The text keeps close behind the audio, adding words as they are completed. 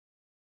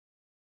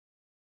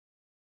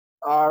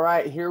All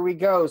right, here we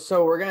go.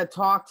 So we're going to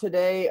talk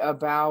today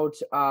about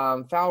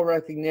foul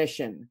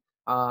recognition.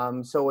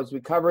 So as we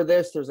cover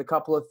this, there's a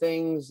couple of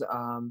things.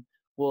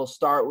 We'll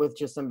start with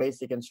just some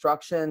basic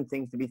instruction,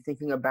 things to be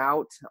thinking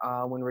about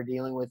when we're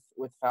dealing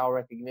with foul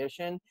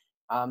recognition.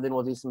 Then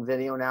we'll do some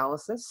video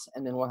analysis,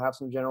 and then we'll have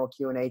some general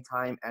Q&A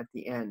time at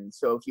the end.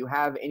 So if you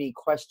have any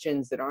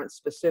questions that aren't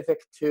specific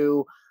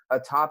to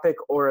a topic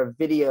or a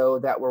video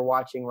that we're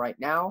watching right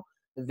now,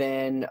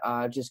 then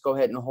just go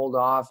ahead and hold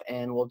off,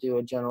 and we'll do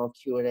a general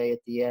Q&A at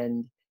the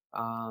end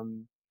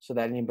so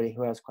that anybody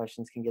who has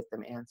questions can get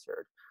them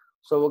answered.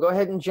 So we'll go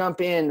ahead and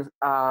jump in.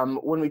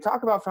 When we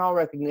talk about foul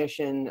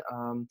recognition,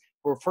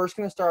 we're first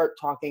going to start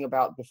talking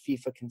about the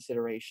FIFA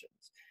considerations.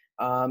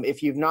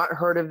 If you've not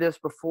heard of this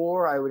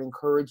before, I would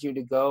encourage you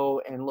to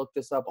go and look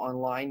this up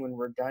online when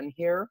we're done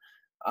here.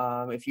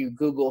 If you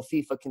Google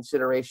FIFA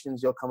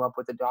considerations, you'll come up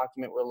with the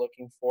document we're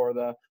looking for.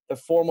 The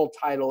formal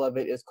title of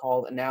it is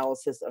called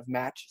Analysis of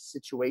Match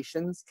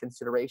Situations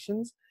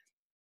Considerations.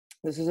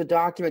 This is a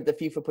document that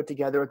FIFA put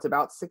together. It's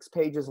about 6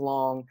 pages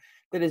long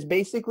that is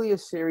basically a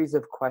series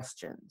of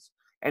questions.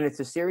 And it's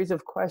a series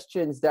of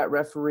questions that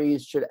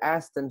referees should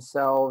ask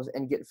themselves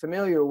and get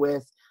familiar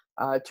with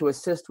to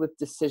assist with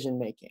decision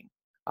making.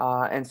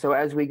 And so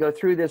as we go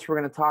through this, we're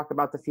going to talk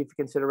about the FIFA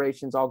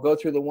considerations. I'll go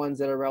through the ones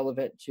that are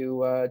relevant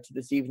to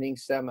this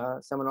evening's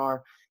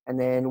seminar, and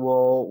then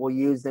we'll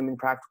use them in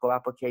practical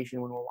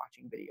application when we're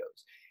watching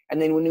videos.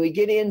 And then when we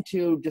get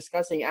into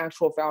discussing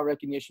actual foul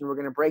recognition, we're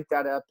going to break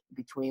that up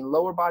between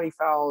lower body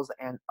fouls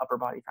and upper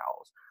body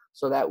fouls,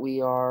 so that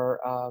we are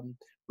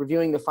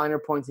reviewing the finer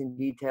points and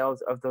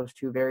details of those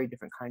two very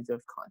different kinds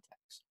of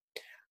contexts.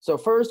 So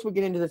first, we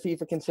get into the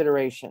FIFA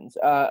considerations.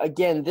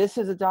 Again, this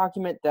is a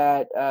document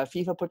that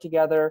FIFA put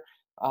together.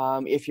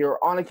 If you're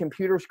on a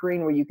computer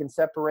screen where you can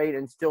separate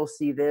and still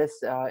see this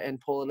and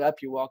pull it up,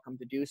 you're welcome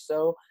to do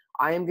so.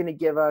 I am going to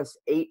give us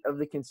 8 of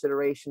the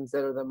considerations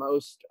that are the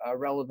most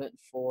relevant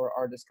for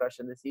our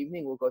discussion this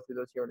evening. We'll go through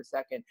those here in a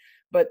second.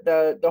 But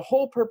the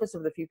whole purpose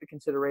of the FIFA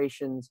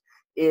considerations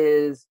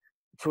is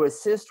to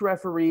assist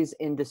referees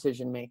in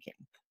decision making.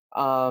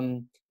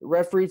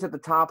 Referees at the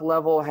top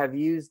level have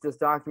used this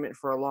document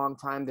for a long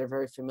time. They're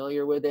very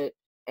familiar with it,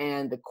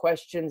 and the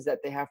questions that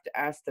they have to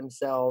ask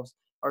themselves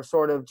are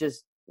sort of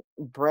just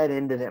bred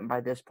into them by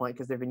this point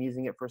because they've been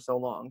using it for so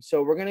long.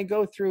 So we're going to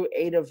go through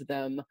 8 of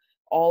them,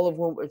 all of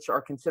which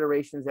are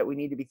considerations that we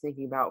need to be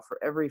thinking about for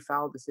every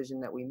foul decision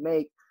that we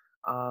make.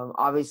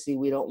 Obviously,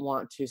 we don't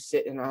want to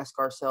sit and ask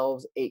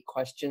ourselves 8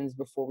 questions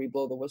before we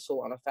blow the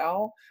whistle on a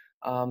foul.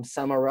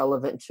 Some are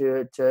relevant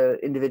to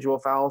individual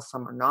fouls,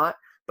 some are not.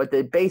 But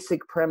the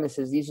basic premise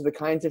is these are the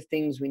kinds of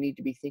things we need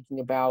to be thinking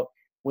about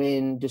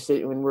when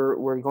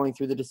we're going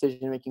through the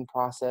decision-making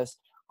process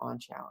on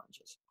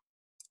challenges.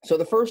 So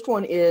the first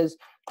one is,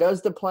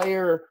 does the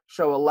player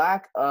show a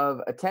lack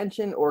of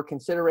attention or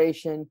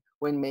consideration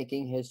when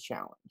making his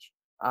challenge?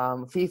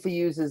 FIFA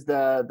uses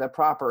the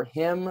proper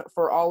him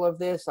for all of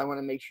this. I want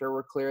to make sure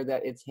we're clear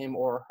that it's him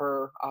or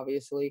her,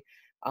 obviously.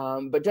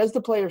 But does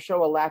the player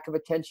show a lack of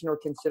attention or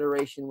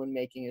consideration when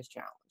making his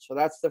challenge? So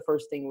that's the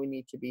first thing we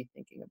need to be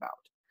thinking about.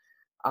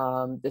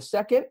 The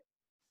second,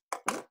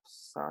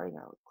 sorry,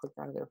 now click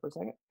out of there for a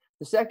second.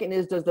 The second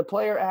is, does the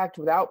player act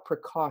without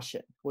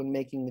precaution when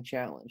making the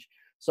challenge?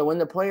 So when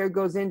the player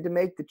goes in to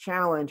make the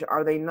challenge,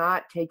 are they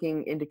not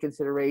taking into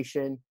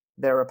consideration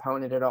their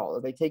opponent at all?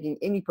 Are they taking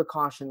any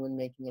precaution when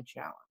making a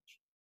challenge?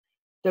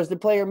 Does the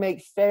player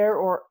make fair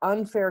or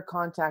unfair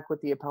contact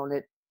with the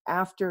opponent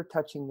after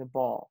touching the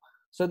ball?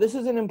 So this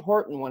is an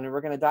important one, and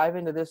we're going to dive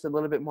into this a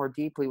little bit more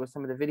deeply with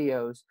some of the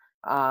videos.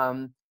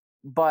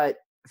 But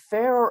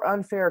fair or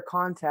unfair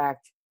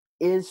contact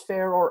is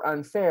fair or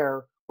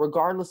unfair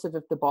regardless of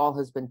if the ball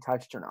has been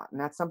touched or not.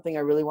 And that's something I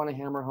really want to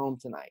hammer home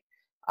tonight.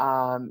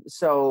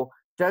 So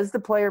does the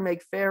player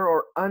make fair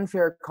or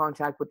unfair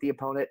contact with the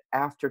opponent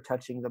after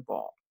touching the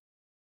ball?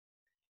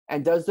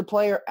 And does the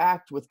player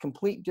act with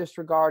complete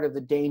disregard of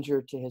the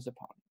danger to his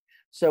opponent?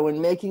 So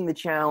in making the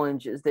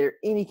challenge, is there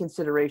any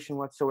consideration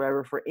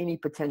whatsoever for any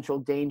potential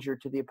danger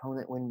to the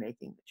opponent when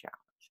making the challenge?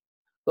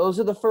 Those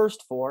are the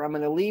first 4. I'm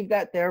going to leave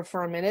that there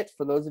for a minute.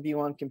 For those of you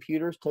on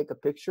computers, take a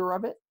picture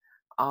of it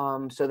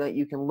so that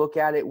you can look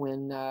at it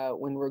when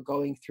we're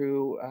going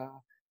through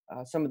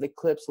some of the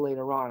clips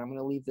later on. I'm going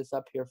to leave this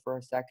up here for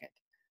a second.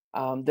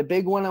 The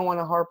big one I want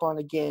to harp on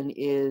again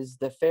is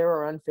the fair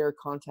or unfair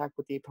contact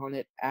with the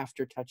opponent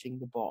after touching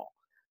the ball.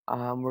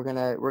 We're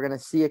gonna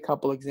see a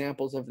couple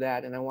examples of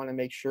that, and I want to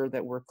make sure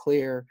that we're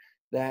clear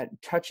that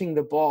touching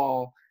the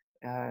ball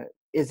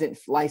isn't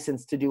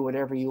licensed to do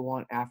whatever you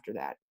want after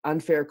that.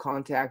 Unfair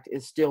contact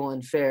is still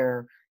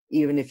unfair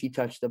even if you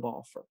touch the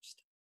ball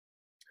first.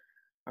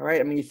 All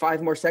right, I'm gonna need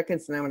 5 more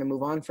seconds, and I'm gonna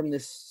move on from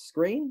this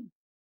screen.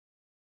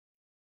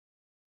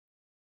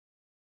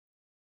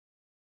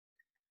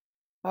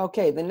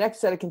 Okay, the next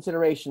set of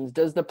considerations.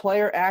 Does the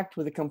player act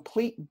with a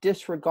complete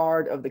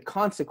disregard of the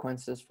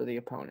consequences for the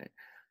opponent?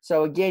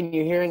 So again,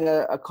 you're hearing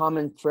a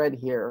common thread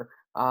here.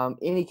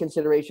 Any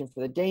consideration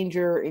for the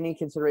danger, any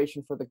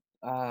consideration for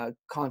the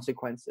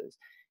consequences.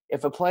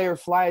 If a player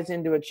flies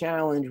into a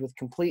challenge with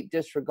complete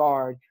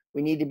disregard,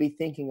 we need to be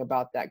thinking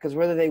about that, because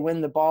whether they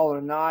win the ball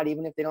or not,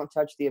 even if they don't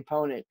touch the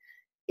opponent,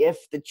 if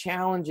the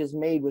challenge is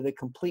made with a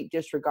complete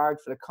disregard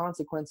for the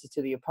consequences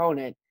to the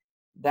opponent,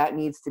 that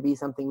needs to be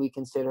something we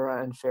consider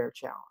an unfair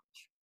challenge.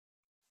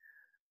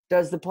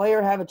 Does the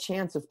player have a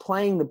chance of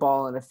playing the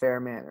ball in a fair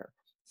manner?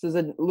 This is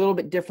a little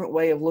bit different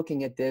way of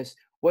looking at this.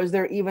 Was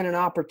there even an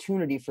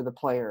opportunity for the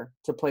player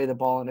to play the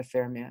ball in a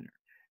fair manner?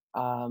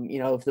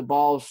 If the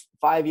ball's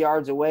 5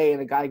 yards away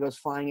and a guy goes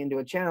flying into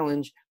a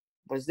challenge,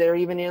 was there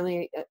even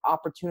any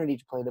opportunity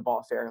to play the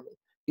ball fairly?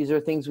 These are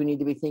things we need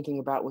to be thinking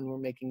about when we're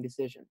making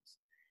decisions.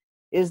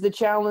 Is the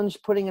challenge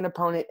putting an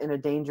opponent in a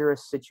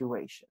dangerous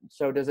situation?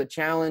 So does a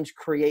challenge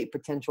create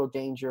potential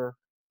danger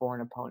for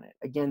an opponent?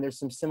 Again, there's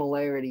some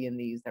similarity in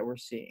these that we're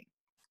seeing.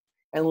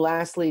 And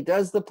lastly,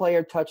 does the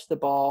player touch the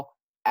ball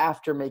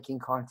after making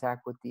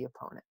contact with the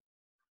opponent?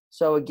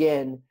 So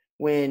again,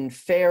 when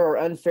fair or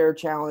unfair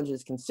challenge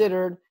is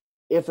considered,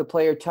 if a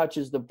player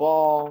touches the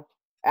ball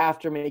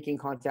after making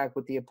contact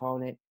with the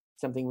opponent,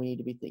 something we need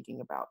to be thinking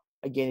about.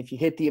 Again, if you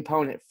hit the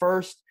opponent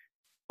first,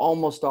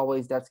 almost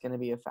always that's going to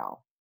be a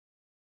foul.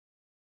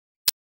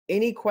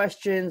 Any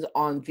questions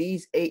on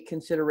these 8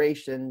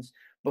 considerations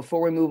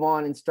before we move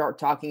on and start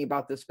talking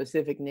about the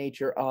specific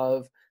nature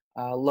of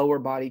lower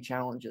body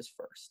challenges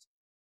first?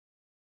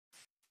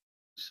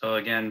 So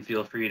again,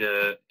 feel free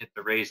to hit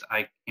the raise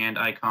hand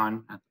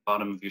icon at the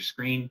bottom of your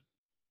screen,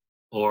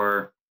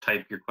 or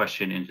type your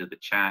question into the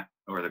chat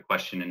or the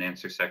question and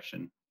answer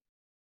section,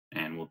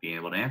 and we'll be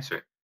able to answer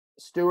it.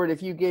 Stuart,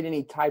 if you get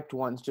any typed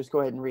ones, just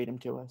go ahead and read them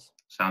to us.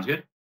 Sounds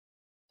good.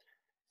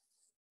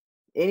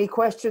 Any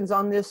questions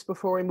on this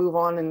before we move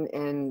on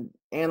and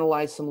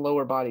analyze some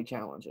lower body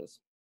challenges?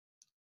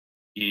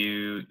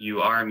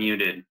 You are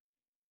muted.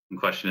 The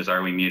question is,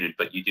 are we muted?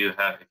 But you do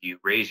have, if you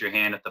raise your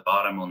hand at the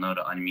bottom, we'll know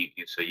to unmute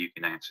you so you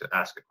can ask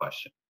a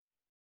question.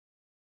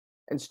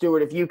 And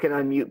Stuart, if you can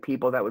unmute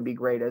people, that would be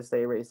great as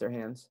they raise their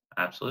hands.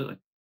 Absolutely.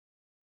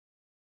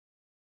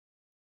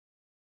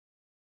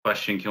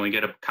 Question, can we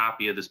get a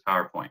copy of this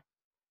PowerPoint?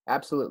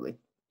 Absolutely.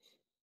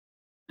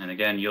 And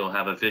again, you'll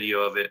have a video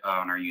of it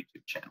on our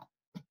YouTube channel.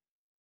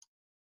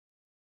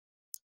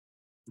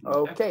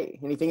 Okay.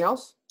 Anything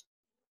else?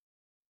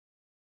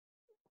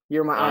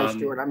 You're my eyes,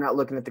 Stuart. I'm not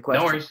looking at the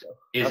question. No worries.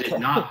 Is it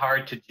not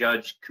hard to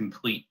judge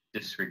complete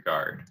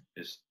disregard?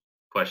 Is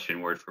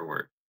question word for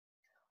word.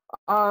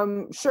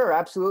 Sure,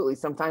 absolutely.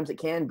 Sometimes it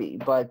can be,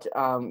 but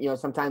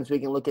sometimes we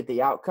can look at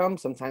the outcome.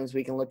 Sometimes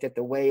we can look at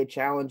the way a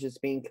challenge is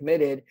being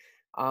committed,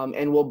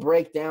 and we'll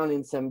break down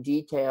in some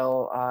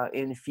detail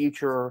in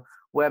future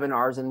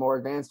webinars and more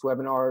advanced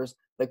webinars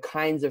the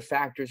kinds of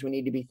factors we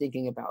need to be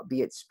thinking about,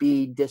 be it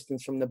speed,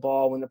 distance from the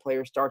ball when the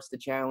player starts the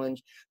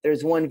challenge.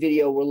 There's one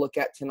video we'll look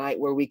at tonight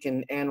where we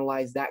can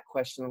analyze that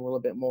question a little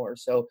bit more.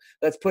 So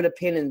let's put a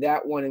pin in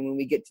that one, and when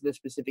we get to the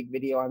specific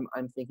video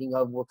I'm thinking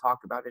of, we'll talk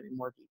about it in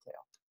more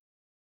detail.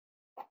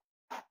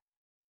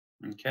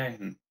 Okay.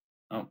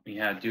 Oh,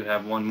 we do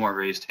have one more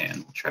raised hand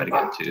we'll try to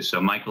get to. So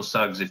Michael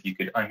Suggs, if you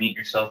could unmute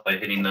yourself by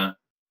hitting the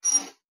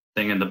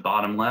thing in the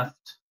bottom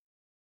left.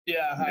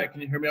 Yeah, hi,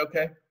 can you hear me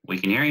okay? We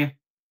can hear you.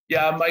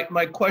 Yeah,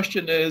 my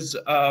question is,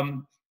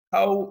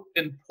 how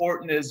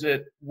important is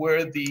it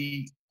where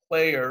the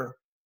player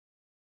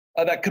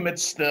that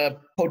commits the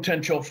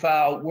potential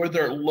foul, where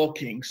they're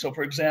looking? So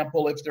for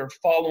example, if they're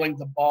following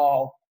the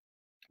ball,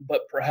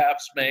 but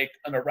perhaps make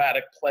an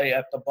erratic play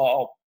at the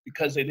ball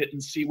because they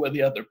didn't see where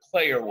the other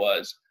player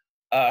was,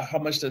 how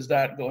much does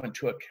that go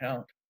into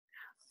account?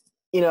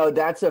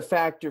 That's a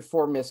factor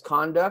for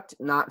misconduct,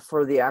 not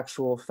for the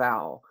actual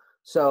foul.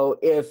 So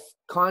if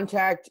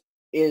contact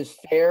is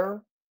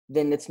fair,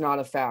 then it's not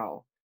a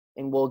foul.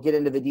 And we'll get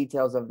into the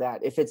details of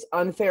that. If it's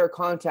unfair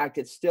contact,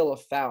 it's still a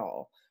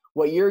foul.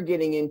 What you're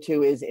getting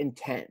into is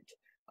intent.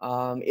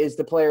 Is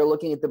the player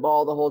looking at the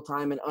ball the whole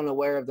time and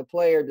unaware of the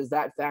player? Does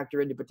that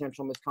factor into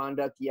potential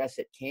misconduct? Yes,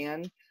 it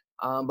can.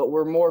 But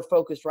we're more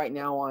focused right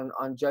now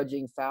on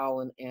judging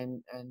foul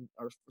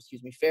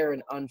fair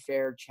and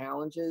unfair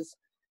challenges.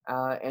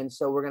 And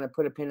so we're going to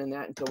put a pin in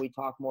that until we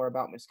talk more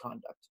about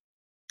misconduct.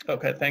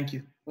 Okay, thank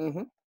you.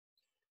 Mm-hmm.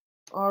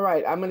 All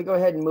right, I'm going to go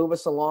ahead and move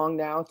us along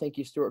now. Thank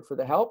you, Stuart, for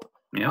the help.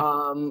 Yeah.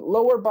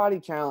 Lower body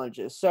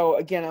challenges. So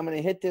again, I'm going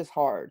to hit this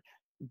hard.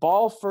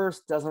 Ball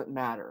first doesn't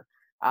matter.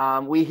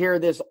 We hear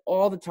this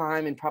all the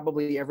time in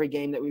probably every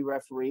game that we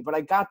referee, but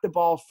I got the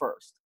ball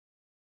first.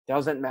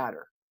 Doesn't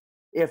matter.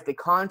 If the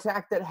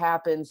contact that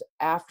happens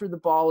after the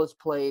ball is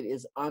played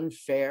is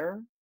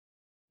unfair,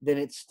 then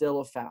it's still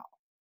a foul.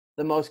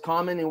 The most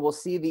common, and we'll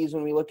see these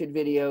when we look at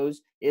videos,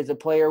 is a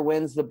player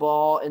wins the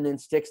ball and then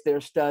sticks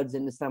their studs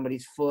into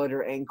somebody's foot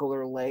or ankle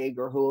or leg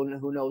or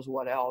who knows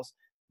what else.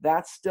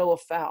 That's still a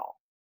foul.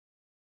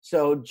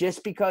 So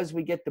just because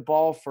we get the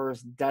ball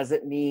first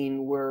doesn't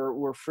mean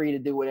we're free to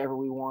do whatever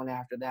we want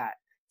after that.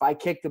 If I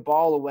kick the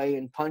ball away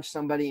and punch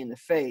somebody in the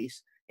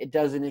face, it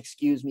doesn't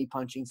excuse me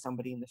punching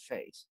somebody in the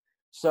face.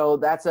 So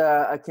that's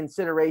a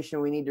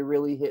consideration we need to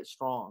really hit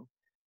strong.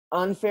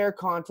 Unfair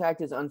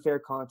contact is unfair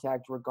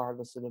contact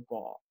regardless of the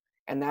ball.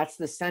 And that's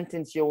the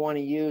sentence you'll want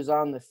to use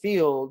on the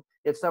field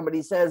if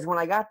somebody says, when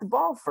I got the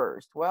ball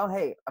first. Well,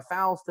 hey, a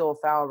foul is still a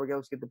foul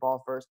regardless of get the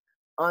ball first.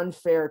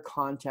 Unfair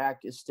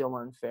contact is still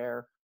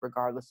unfair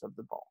regardless of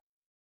the ball.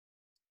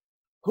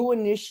 Who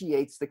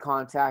initiates the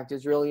contact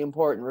is really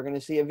important. We're going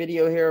to see a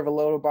video here of a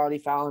lower body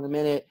foul in a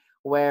minute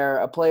where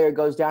a player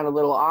goes down a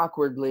little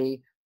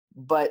awkwardly,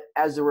 but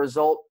as a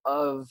result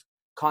of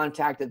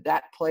contact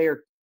that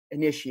player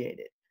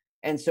initiated.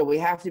 And so we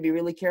have to be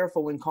really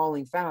careful when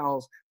calling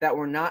fouls that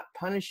we're not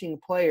punishing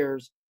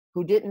players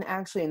who didn't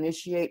actually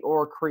initiate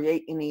or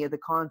create any of the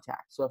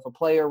contact. So if a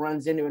player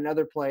runs into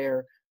another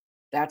player,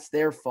 that's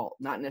their fault,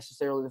 not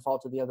necessarily the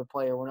fault of the other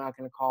player. We're not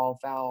going to call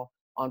foul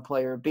on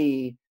player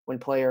B when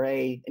player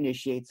A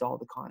initiates all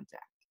the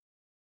contact.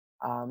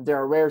 There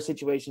are rare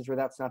situations where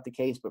that's not the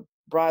case, but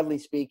broadly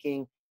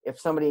speaking, if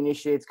somebody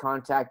initiates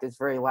contact, it's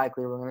very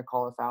likely we're going to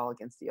call a foul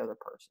against the other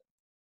person.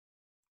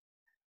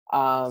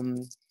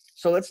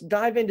 So let's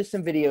dive into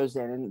some videos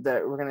then, and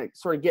we're going to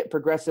sort of get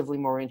progressively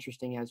more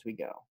interesting as we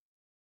go.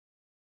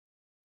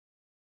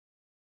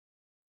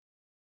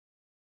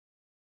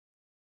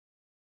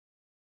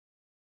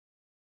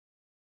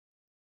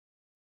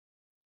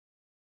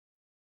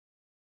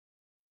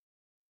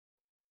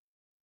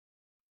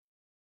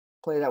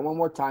 Play that one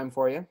more time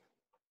for you.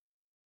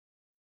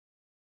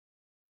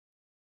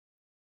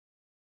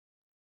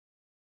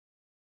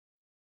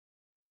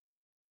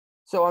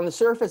 So on the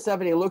surface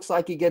of it, it looks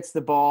like he gets the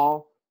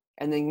ball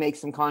and then makes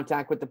some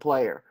contact with the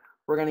player.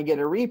 We're going to get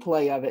a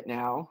replay of it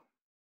now.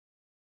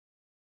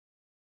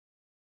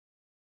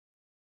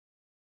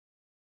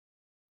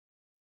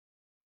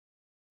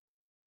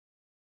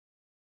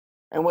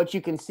 And what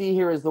you can see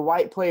here is the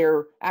white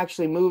player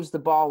actually moves the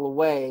ball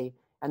away,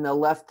 and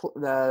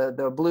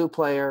the blue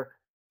player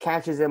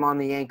catches him on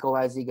the ankle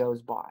as he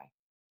goes by.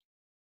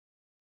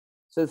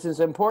 So this is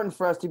important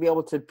for us to be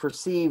able to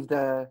perceive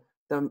the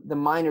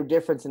minor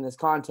difference in this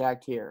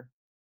contact here.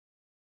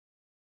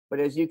 But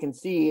as you can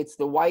see, it's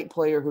the white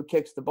player who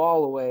kicks the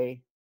ball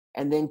away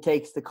and then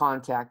takes the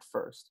contact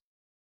first.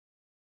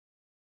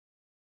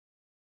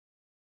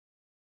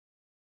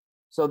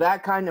 So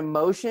that kind of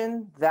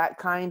motion, that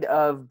kind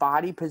of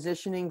body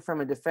positioning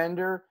from a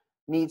defender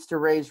needs to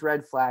raise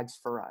red flags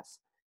for us,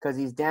 because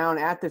he's down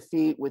at the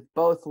feet with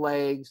both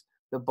legs,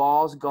 the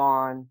ball's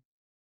gone,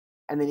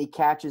 and then he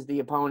catches the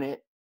opponent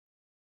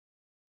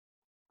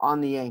on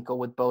the ankle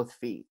with both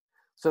feet.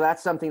 So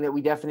that's something that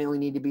we definitely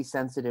need to be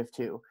sensitive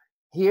to.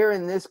 Here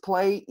in this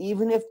play,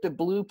 even if the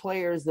blue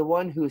player is the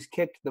one who's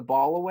kicked the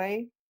ball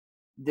away,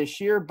 the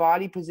sheer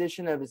body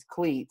position of his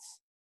cleats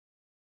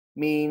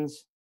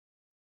means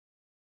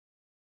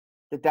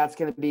that that's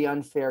going to be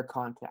unfair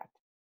contact.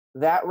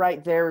 That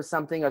right there is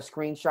something, a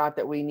screenshot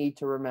that we need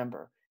to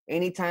remember.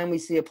 Anytime we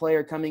see a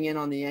player coming in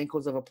on the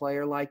ankles of a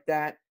player like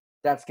that,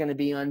 that's going to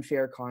be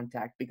unfair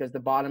contact, because the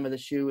bottom of the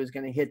shoe is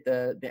going to hit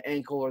the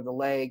ankle or the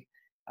leg,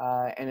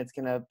 and it's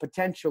going to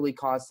potentially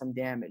cause some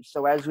damage.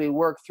 So as we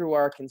work through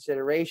our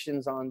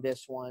considerations on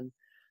this one,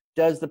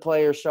 does the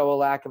player show a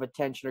lack of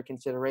attention or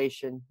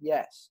consideration?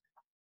 Yes.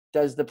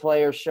 Does the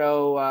player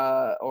show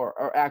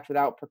or act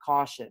without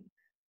precaution?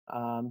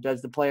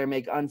 Does the player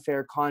make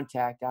unfair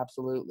contact?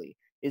 Absolutely.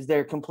 Is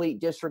there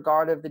complete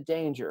disregard of the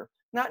danger?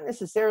 Not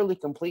necessarily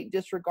complete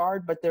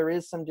disregard, but there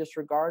is some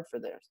disregard for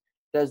this.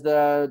 Does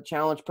the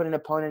challenge put an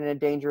opponent in a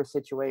dangerous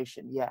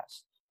situation?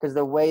 Yes. Because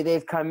the way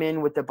they've come in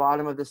with the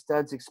bottom of the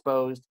studs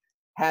exposed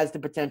has the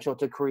potential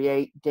to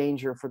create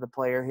danger for the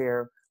player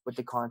here with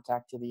the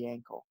contact to the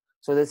ankle.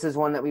 So this is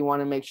one that we want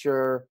to make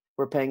sure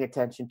we're paying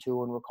attention to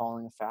when we're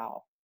calling a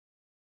foul.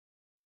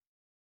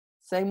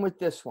 Same with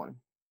this one.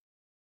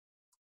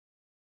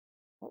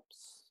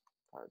 Oops,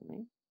 pardon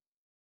me.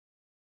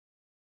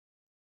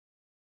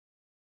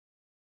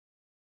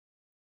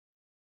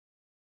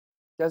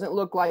 Doesn't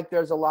look like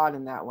there's a lot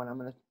in that one. I'm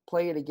going to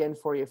play it again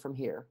for you from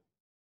here.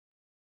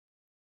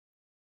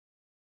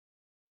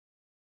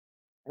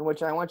 And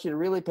what I want you to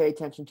really pay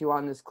attention to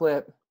on this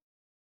clip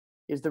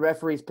is the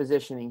referee's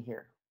positioning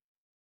here.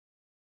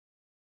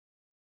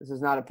 This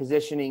is not a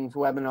positioning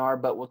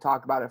webinar, but we'll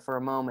talk about it for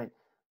a moment.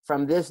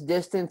 From this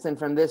distance and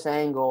from this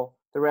angle,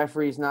 the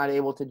referee is not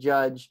able to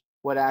judge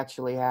what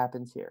actually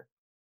happens here.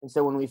 And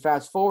so when we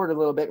fast forward a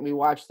little bit and we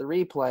watch the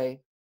replay,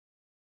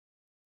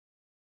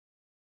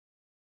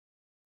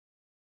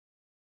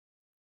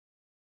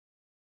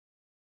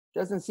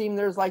 doesn't seem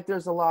there's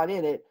a lot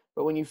in it,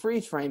 but when you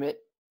freeze frame it,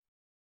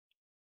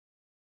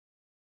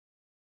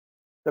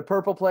 the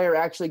purple player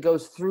actually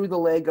goes through the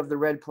leg of the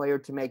red player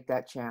to make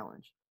that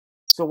challenge.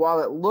 So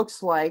while it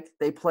looks like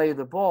they play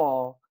the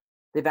ball,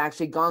 they've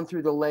actually gone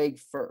through the leg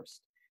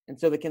first. And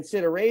so the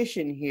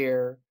consideration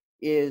here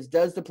is,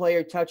 does the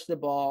player touch the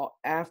ball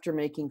after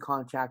making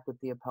contact with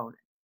the opponent?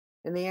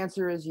 And the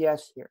answer is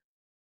yes here.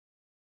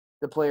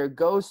 The player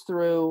goes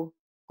through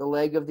the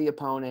leg of the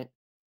opponent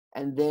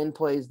and then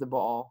plays the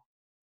ball.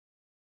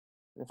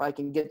 If I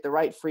can get the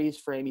right freeze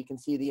frame, you can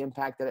see the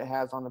impact that it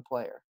has on the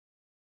player.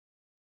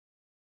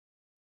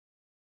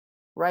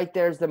 Right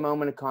there's the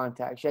moment of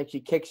contact. She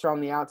actually kicks her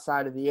on the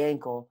outside of the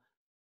ankle.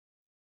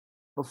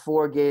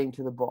 before getting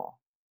to the ball.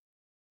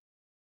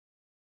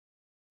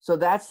 So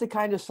that's the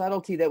kind of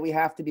subtlety that we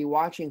have to be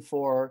watching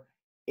for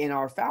in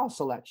our foul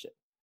selection.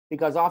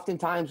 Because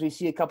oftentimes we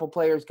see a couple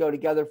players go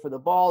together for the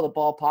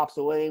ball pops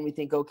away, and we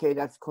think, okay,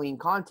 that's clean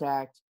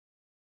contact.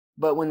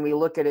 But when we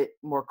look at it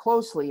more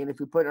closely, and if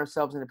we put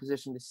ourselves in a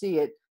position to see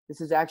it, this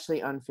is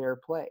actually unfair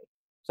play.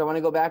 So I want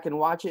to go back and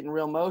watch it in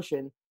real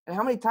motion. And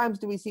how many times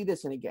do we see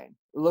this in a game?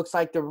 It looks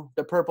like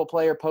the purple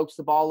player pokes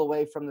the ball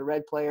away from the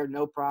red player,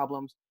 no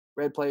problems.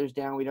 Red player's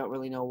down, we don't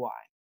really know why.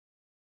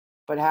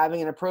 But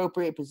having an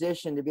appropriate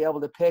position to be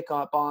able to pick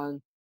up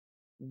on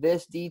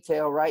this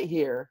detail right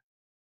here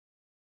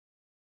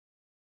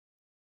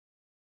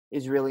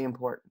is really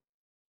important.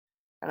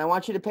 And I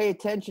want you to pay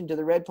attention to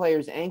the red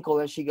player's ankle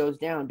as she goes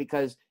down,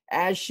 because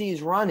as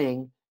she's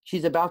running,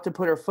 she's about to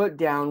put her foot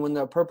down when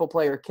the purple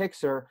player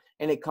kicks her,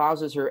 and it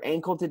causes her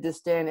ankle to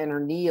distend and her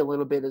knee a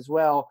little bit as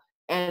well,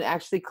 and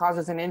actually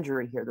causes an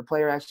injury here. The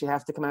player actually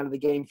has to come out of the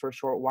game for a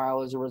short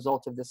while as a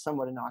result of this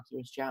somewhat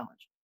innocuous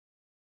challenge.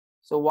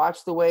 So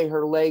watch the way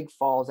her leg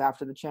falls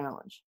after the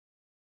challenge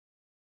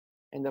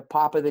and the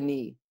pop of the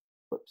knee.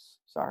 Whoops,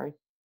 sorry.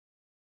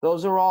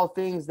 Those are all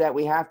things that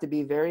we have to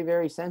be very,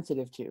 very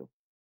sensitive to.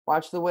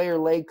 Watch the way her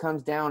leg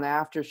comes down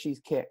after she's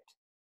kicked.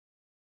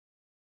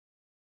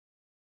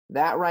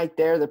 That right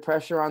there, the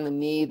pressure on the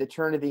knee, the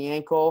turn of the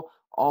ankle,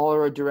 all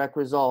are a direct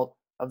result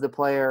of the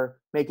player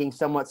making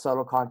somewhat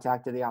subtle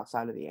contact to the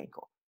outside of the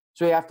ankle.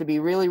 So we have to be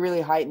really,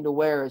 really heightened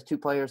aware as two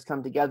players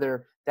come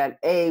together that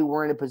A,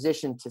 we're in a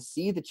position to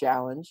see the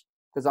challenge,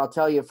 because I'll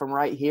tell you from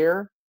right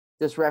here,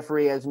 this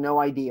referee has no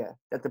idea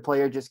that the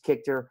player just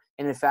kicked her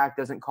and in fact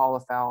doesn't call a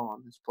foul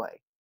on this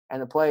play.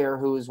 And the player,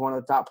 who is one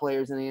of the top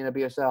players in the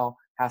NWSL,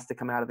 has to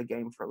come out of the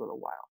game for a little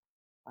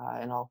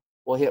while.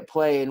 We'll hit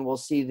play and we'll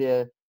see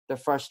the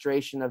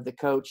frustration of the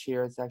coach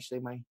here. It's actually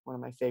one of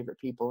my favorite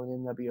people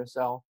in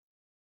NWSL.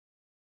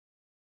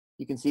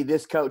 You can see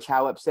this coach,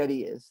 how upset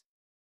he is,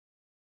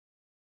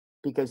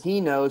 because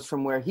he knows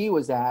from where he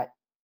was at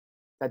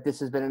that this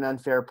has been an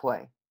unfair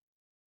play,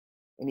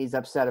 and he's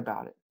upset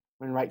about it,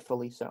 and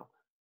rightfully so.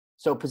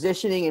 So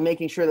positioning and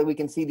making sure that we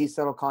can see these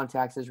subtle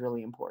contacts is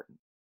really important.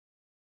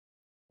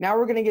 Now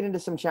we're going to get into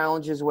some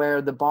challenges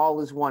where the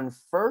ball is won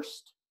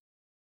first,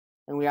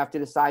 and we have to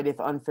decide if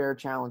unfair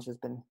challenge has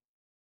been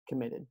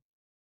committed.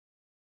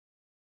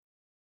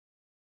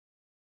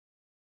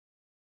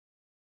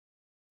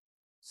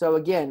 So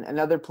again,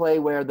 another play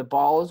where the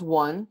ball is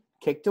won,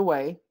 kicked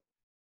away.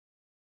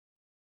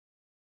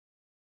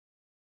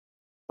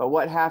 But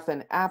what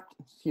happens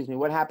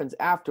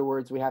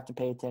afterwards, we have to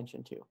pay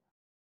attention to.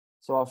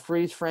 So I'll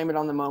freeze frame it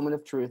on the moment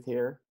of truth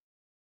here.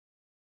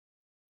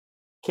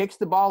 Kicks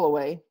the ball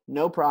away,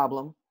 no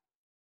problem.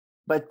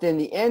 But then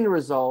the end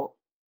result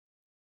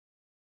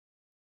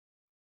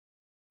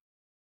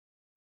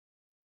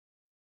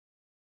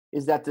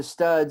is that the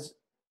studs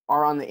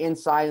are on the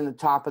inside and the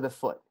top of the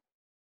foot.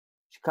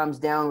 She comes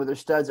down with her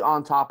studs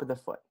on top of the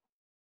foot.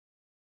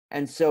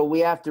 And so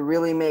we have to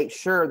really make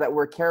sure that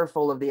we're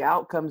careful of the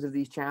outcomes of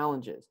these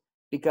challenges,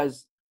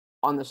 because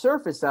on the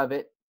surface of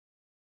it,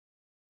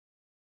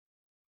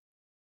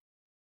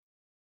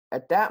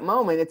 at that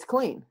moment, it's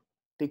clean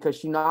because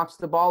she knocks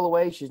the ball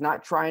away. She's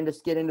not trying to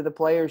skid into the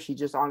player. She's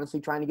just honestly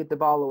trying to get the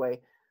ball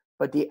away.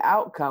 But the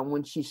outcome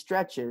when she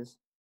stretches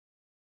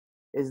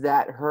is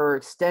that her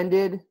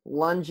extended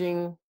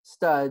lunging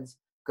studs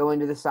go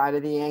into the side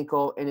of the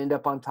ankle and end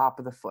up on top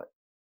of the foot.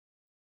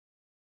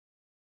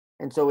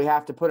 And so we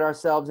have to put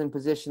ourselves in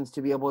positions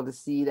to be able to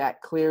see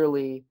that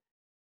clearly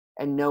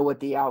and know what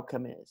the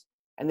outcome is.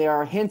 And there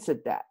are hints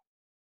at that,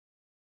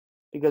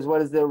 because what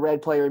does the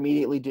red player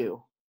immediately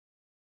do?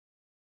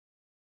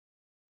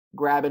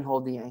 Grab and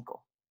hold the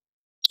ankle.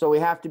 So we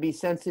have to be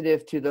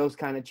sensitive to those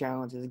kind of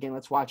challenges. Again,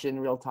 let's watch it in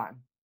real time.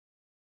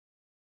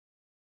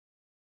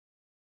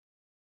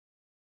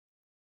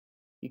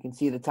 You can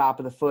see the top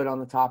of the foot on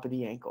the top of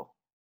the ankle.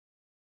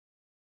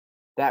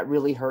 That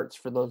really hurts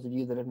for those of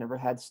you that have never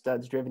had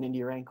studs driven into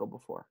your ankle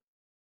before.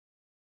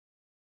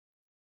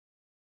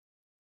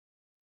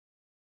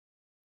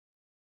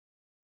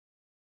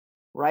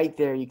 Right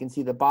there, you can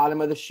see the bottom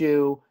of the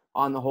shoe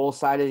on the whole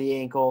side of the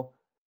ankle.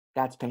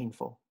 That's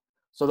painful.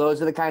 So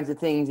those are the kinds of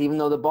things, even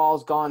though the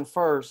ball's gone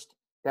first,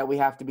 that we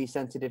have to be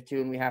sensitive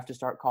to, and we have to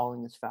start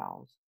calling as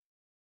fouls.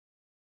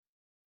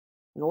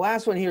 And the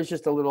last one here is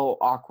just a little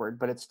awkward,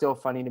 but it's still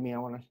funny to me. I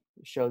want to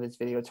show this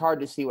video. It's hard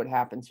to see what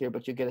happens here,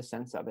 but you get a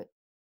sense of it.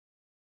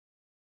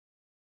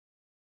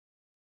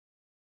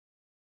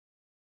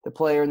 The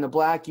player in the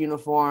black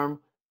uniform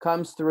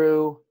comes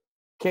through,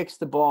 kicks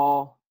the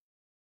ball,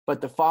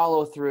 but the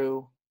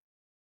follow-through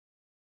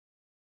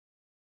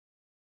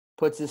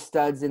puts his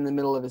studs in the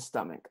middle of his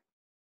stomach.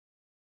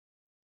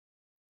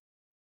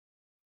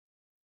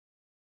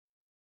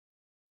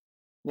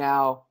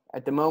 Now,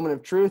 at the moment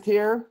of truth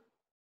here,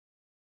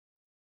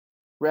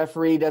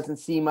 referee doesn't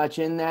see much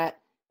in that.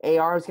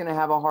 AR is going to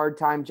have a hard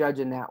time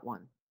judging that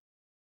one.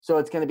 So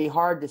it's going to be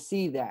hard to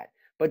see that.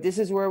 But this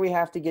is where we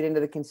have to get into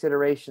the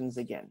considerations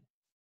again.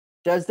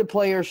 Does the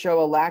player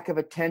show a lack of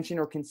attention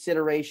or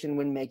consideration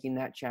when making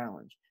that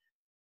challenge?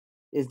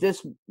 Is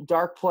this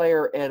dark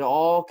player at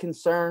all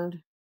concerned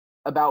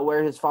about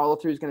where his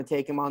follow-through is going to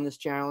take him on this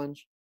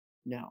challenge?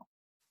 No.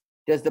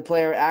 Does the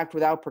player act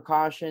without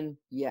precaution?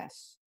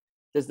 Yes.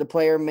 Does the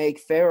player make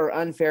fair or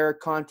unfair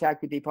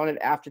contact with the opponent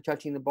after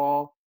touching the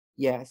ball?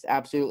 Yes,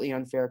 absolutely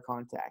unfair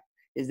contact.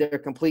 Is there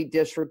complete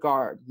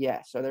disregard?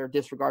 Yes. Are there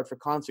disregard for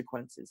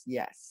consequences?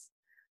 Yes.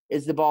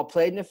 Is the ball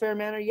played in a fair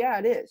manner? Yeah,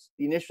 it is.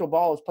 The initial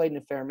ball is played in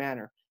a fair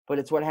manner, but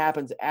it's what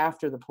happens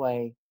after the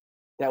play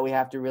that we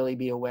have to really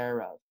be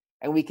aware of.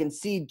 And we can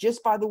see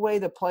just by the way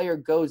the player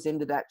goes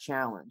into that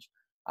challenge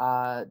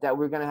that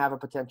we're going to have a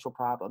potential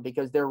problem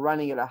because they're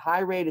running at a high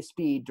rate of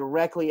speed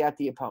directly at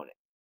the opponent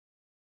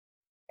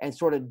and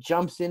sort of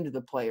jumps into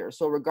the player.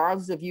 So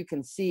regardless if you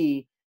can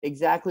see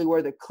exactly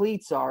where the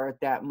cleats are at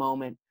that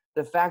moment,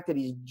 the fact that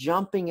he's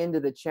jumping into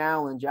the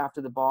challenge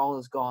after the ball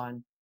is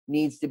gone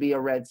needs to be a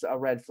red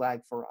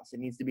flag for us. It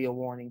needs to be a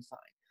warning sign.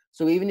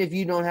 So even if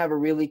you don't have a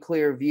really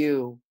clear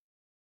view,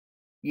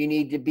 you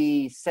need to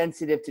be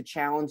sensitive to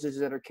challenges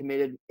that are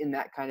committed in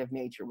that kind of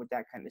nature with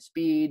that kind of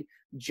speed,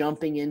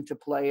 jumping into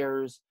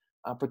players,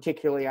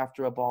 particularly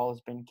after a ball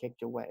has been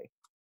kicked away.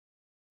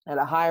 At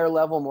a higher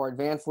level, more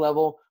advanced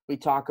level, we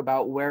talk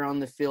about where on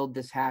the field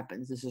this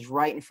happens. This is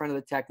right in front of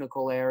the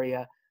technical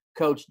area.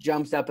 Coach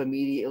jumps up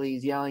immediately.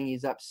 He's yelling.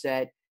 He's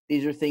upset.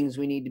 These are things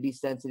we need to be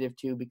sensitive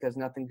to because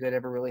nothing good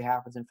ever really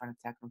happens in front of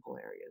technical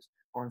areas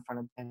or in front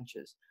of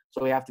benches.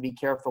 So we have to be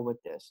careful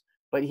with this.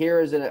 But here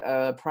is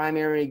a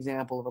primary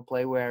example of a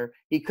play where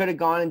he could have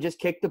gone and just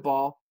kicked the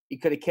ball. He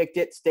could have kicked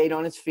it, stayed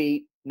on his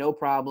feet, no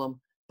problem.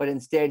 But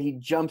instead, he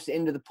jumps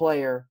into the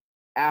player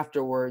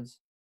afterwards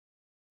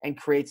and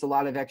creates a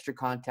lot of extra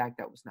contact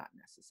that was not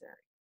necessary.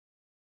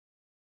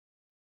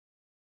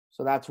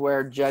 So that's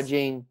where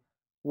judging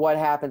what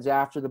happens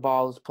after the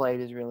ball is played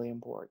is really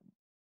important.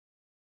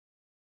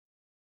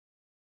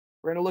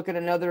 We're going to look at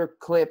another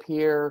clip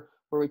here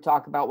where we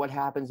talk about what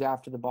happens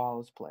after the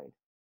ball is played.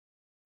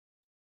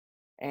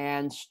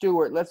 And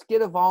Stuart, let's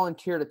get a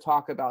volunteer to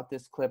talk about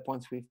this clip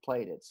once we've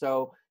played it.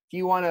 So if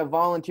you want to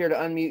volunteer to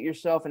unmute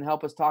yourself and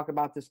help us talk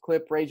about this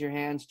clip, raise your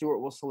hand. Stuart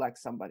will select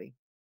somebody.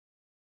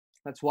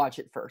 Let's watch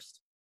it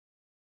first.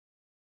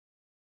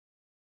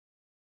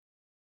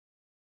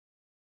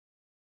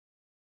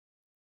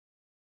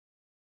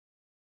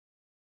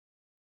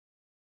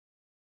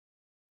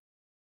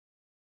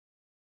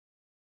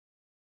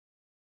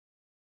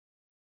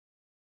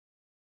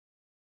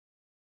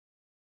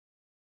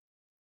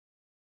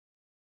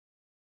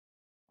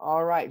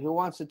 All right, who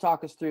wants to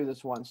talk us through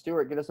this one?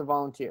 Stuart, get us a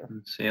volunteer.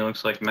 Let's see, it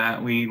looks like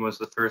Matt Weed was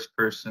the first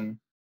person.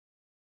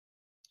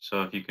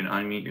 So if you can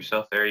unmute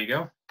yourself, there you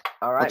go.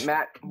 All right,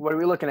 Matt, what are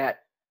we looking at?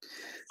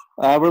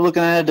 We're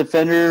looking at a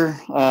defender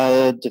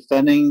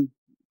defending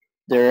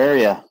their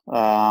area.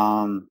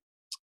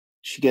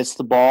 She gets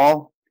the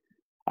ball.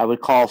 I would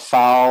call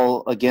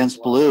foul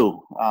against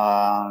Blue.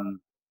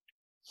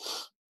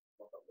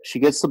 She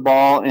gets the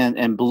ball,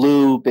 and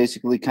Blue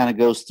basically kind of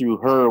goes through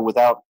her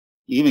without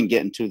even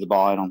getting to the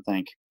ball, I don't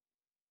think.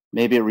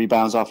 Maybe it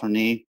rebounds off her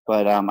knee,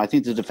 but I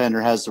think the defender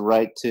has the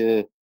right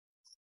to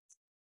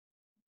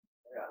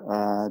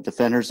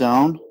defend her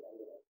zone.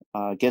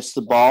 Gets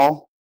the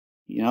ball,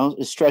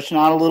 is stretching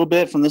out a little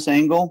bit from this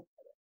angle.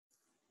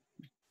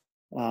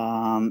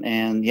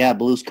 And yeah,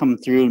 Blue's coming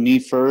through knee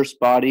first,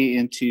 body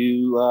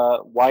into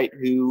White,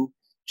 who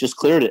just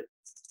cleared it.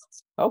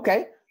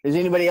 Okay. Does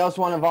anybody else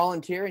want to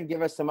volunteer and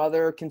give us some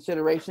other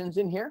considerations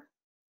in here?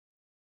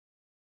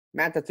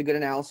 Matt, that's a good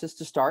analysis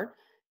to start.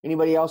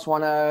 Anybody else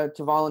want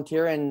to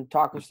volunteer and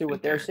talk us through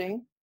what they're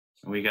seeing?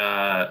 We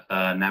got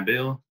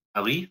Nabil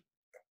Ali.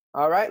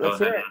 All right, let's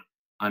hear it.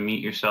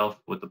 Unmute yourself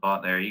with the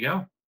bot. There you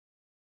go.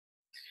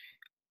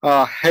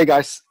 Hey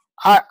guys,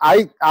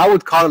 I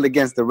would call it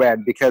against the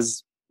red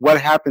because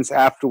what happens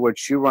afterwards?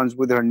 She runs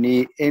with her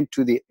knee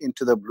into the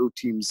blue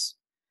team's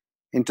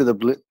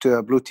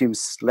blue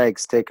team's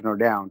legs, taking her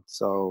down.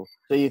 So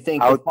you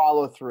think the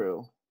follow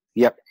through?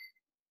 Yep.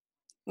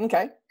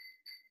 Okay.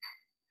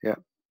 Yeah.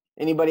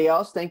 Anybody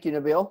else? Thank you,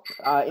 Nabil.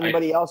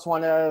 Anybody else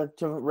want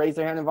to raise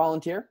their hand and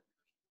volunteer?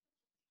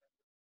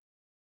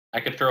 I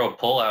could throw a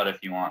pull out if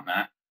you want,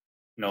 Matt.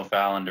 No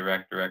foul and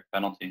direct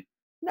penalty.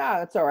 No,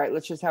 that's all right.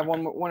 Let's just have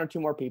one or two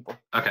more people.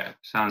 Okay,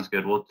 sounds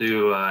good. We'll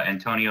do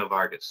Antonio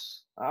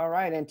Vargas. All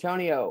right,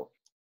 Antonio.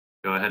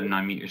 Go ahead and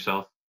unmute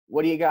yourself.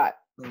 What do you got?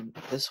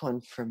 This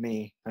one for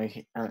me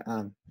is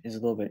a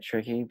little bit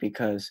tricky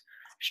because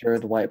sure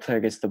the white player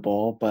gets the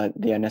ball, but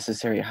the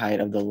unnecessary height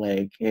of the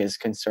leg is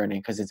concerning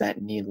because it's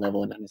at knee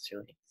level, not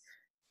necessarily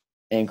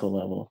ankle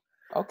level.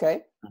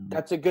 Okay,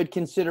 that's a good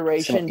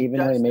consideration.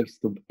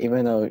 So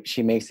even though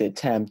she makes the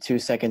attempt 2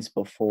 seconds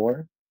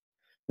before,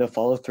 the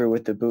follow through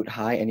with the boot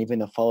high and even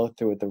the follow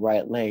through with the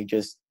right leg,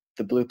 just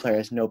the blue player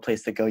has no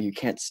place to go. You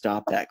can't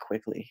stop that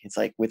quickly. It's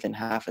like within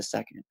half a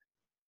second.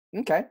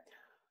 Okay.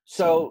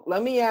 So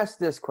let me ask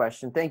this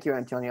question. Thank you,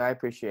 Antonio. I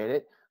appreciate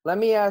it. Let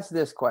me ask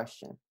this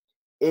question.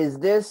 Is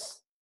this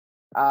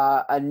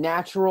a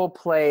natural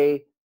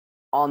play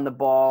on the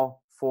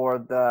ball for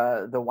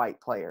the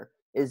white player.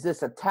 Is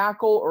this a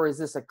tackle or is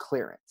this a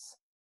clearance?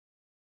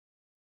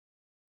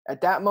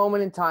 At that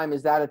moment in time,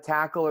 is that a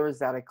tackle or is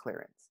that a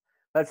clearance?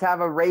 Let's have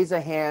a raise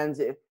of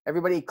hands.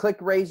 Everybody click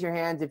raise your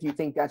hands if you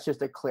think that's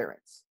just a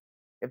clearance.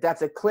 If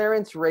that's a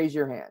clearance, raise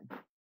your hand.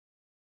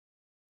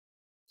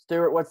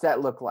 Stuart, what's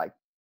that look like?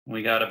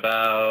 We got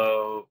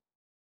about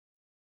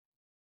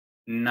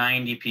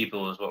 90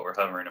 people is what we're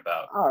hovering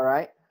about. All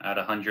right. At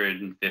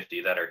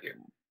 150 that are here.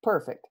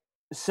 Perfect.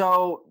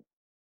 So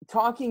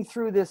talking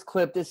through this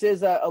clip, this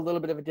is a little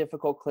bit of a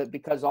difficult clip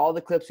because all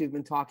the clips we've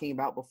been talking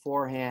about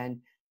beforehand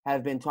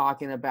have been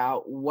talking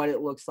about what it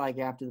looks like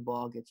after the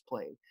ball gets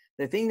played.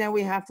 The thing that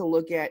we have to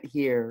look at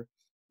here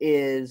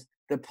is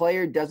the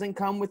player doesn't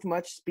come with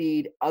much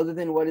speed other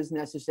than what is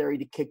necessary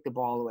to kick the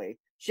ball away.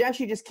 She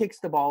actually just kicks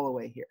the ball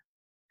away here.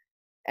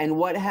 And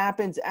what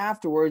happens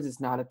afterwards is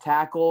not a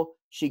tackle.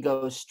 She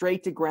goes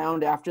straight to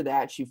ground after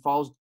that. She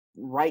falls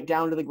right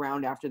down to the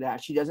ground after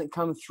that. She doesn't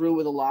come through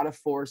with a lot of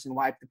force and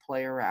wipe the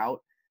player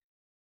out.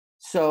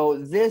 So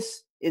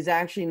this is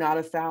actually not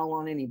a foul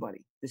on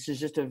anybody. This is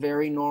just a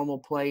very normal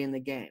play in the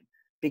game.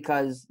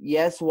 Because,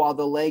 yes, while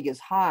the leg is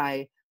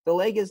high, the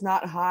leg is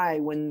not high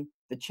when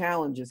the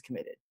challenge is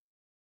committed.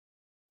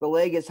 The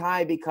leg is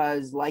high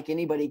because, like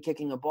anybody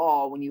kicking a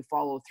ball, when you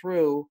follow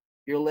through,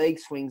 your leg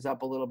swings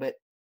up a little bit.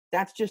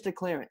 That's just a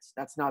clearance.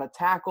 That's not a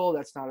tackle.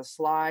 That's not a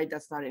slide.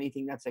 That's not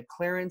anything. That's a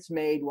clearance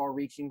made while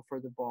reaching for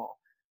the ball.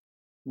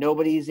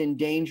 Nobody's in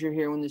danger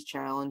here when this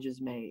challenge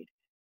is made.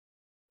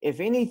 If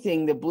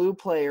anything, the blue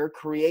player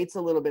creates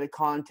a little bit of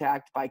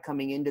contact by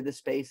coming into the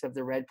space of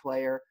the red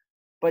player,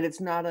 but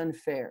it's not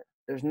unfair.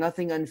 There's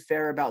nothing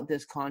unfair about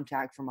this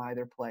contact from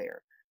either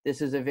player.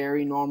 This is a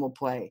very normal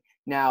play.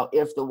 Now,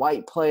 if the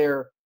white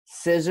player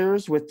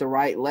scissors with the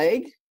right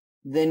leg,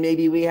 then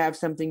maybe we have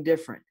something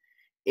different.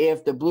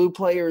 If the blue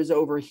player is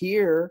over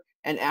here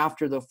and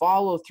after the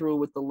follow through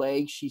with the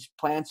leg, she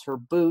plants her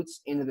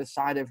boots into the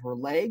side of her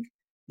leg,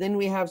 then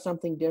we have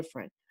something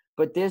different.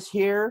 But this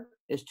here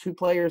is two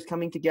players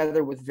coming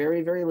together with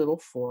very, very little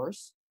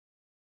force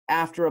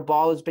after a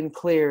ball has been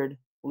cleared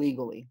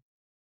legally.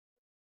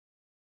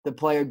 The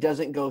player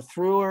doesn't go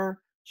through her.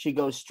 She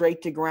goes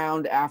straight to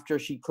ground after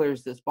she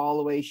clears this ball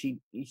away.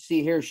 You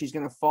see here, she's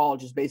going to fall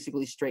just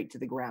basically straight to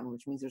the ground,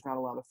 which means there's not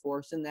a lot of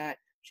force in that.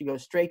 She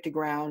goes straight to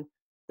ground.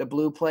 The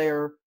blue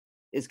player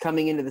is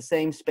coming into the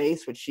same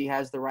space, which she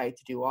has the right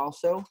to do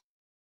also.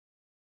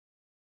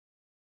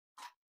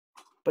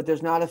 But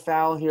there's not a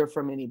foul here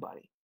from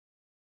anybody.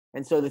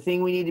 And so the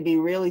thing we need to be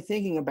really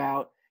thinking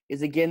about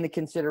is, again, the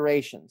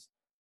considerations.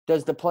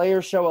 Does the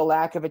player show a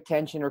lack of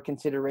attention or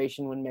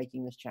consideration when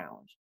making this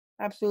challenge?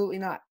 Absolutely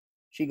not.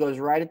 She goes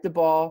right at the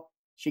ball.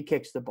 She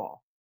kicks the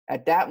ball.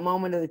 At that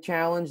moment of the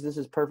challenge, this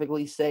is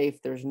perfectly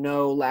safe. There's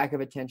no lack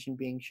of attention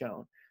being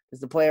shown. Does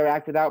the player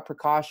act without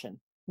precaution?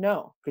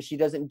 No, because she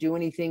doesn't do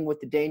anything with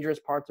the dangerous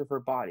parts of her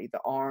body, the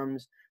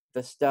arms,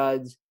 the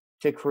studs,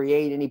 to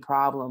create any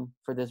problem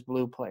for this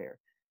blue player.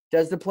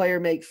 Does the player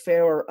make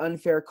fair or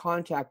unfair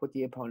contact with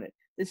the opponent?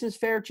 This is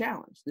fair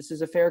challenge. This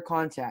is a fair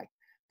contact.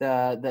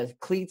 The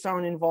cleats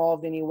aren't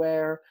involved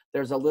anywhere.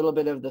 There's a little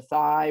bit of the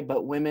thigh,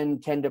 but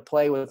women tend to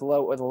play with a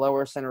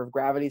lower center of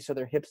gravity, so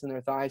their hips and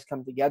their thighs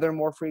come together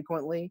more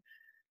frequently.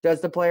 Does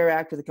the player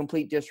act with a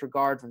complete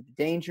disregard for the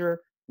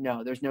danger?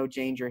 No, there's no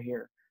danger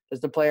here.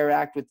 Does the player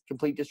act with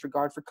complete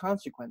disregard for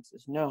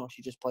consequences? No,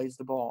 she just plays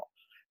the ball.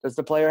 Does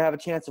the player have a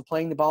chance of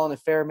playing the ball in a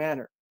fair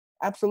manner?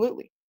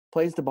 Absolutely.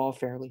 Plays the ball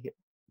fairly here.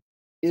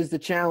 Is the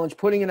challenge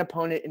putting an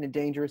opponent in a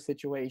dangerous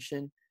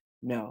situation?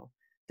 No.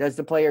 Does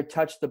the player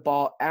touch the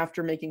ball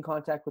after making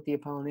contact with the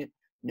opponent?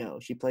 No,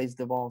 she plays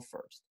the ball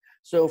first.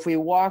 So if we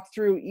walk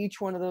through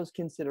each one of those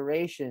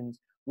considerations,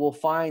 we'll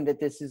find that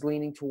this is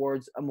leaning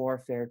towards a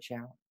more fair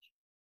challenge.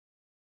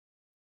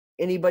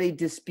 Anybody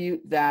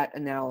dispute that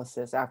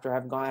analysis after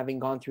having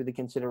gone through the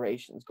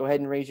considerations? Go ahead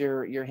and raise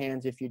your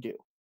hands if you do,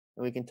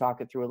 and we can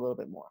talk it through a little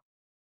bit more.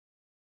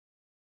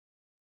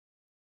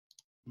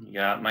 You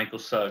got Michael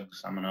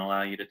Suggs. I'm going to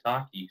allow you to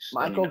talk.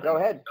 Michael, go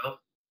ahead.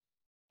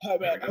 Hi,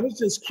 Matt. I was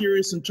just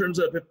curious in terms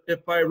of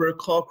if I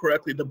recall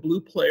correctly, the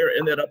blue player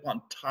ended up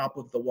on top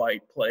of the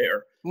white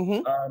player.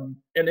 Mm-hmm.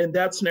 And in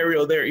that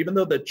scenario there, even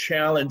though the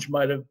challenge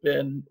might have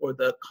been, or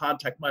the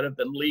contact might have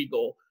been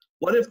legal,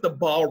 what if the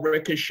ball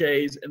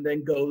ricochets and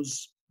then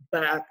goes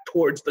back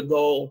towards the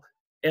goal,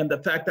 and the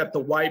fact that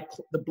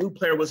the blue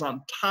player was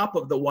on top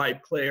of the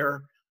white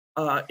player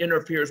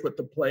interferes with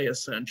the play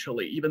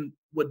essentially? Even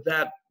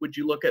would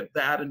you look at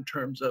that in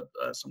terms of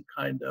some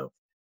kind of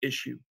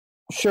issue?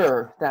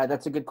 Sure,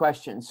 that's a good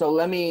question. So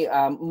let me,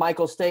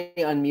 Michael, stay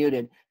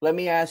unmuted. Let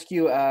me ask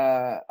you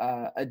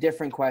a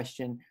different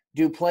question.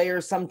 Do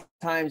players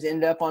sometimes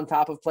end up on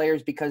top of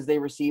players because they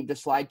received a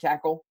slide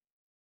tackle?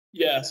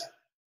 Yes.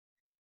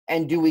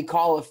 And do we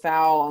call a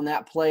foul on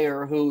that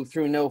player who,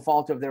 through no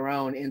fault of their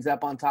own, ends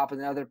up on top of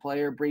another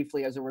player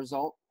briefly as a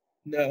result?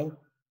 No.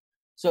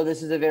 So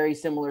this is a very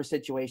similar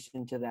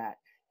situation to that.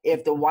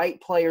 If the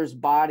white player's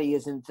body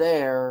isn't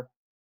there,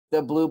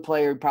 the blue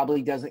player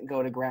probably doesn't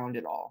go to ground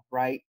at all,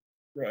 right?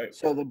 Right.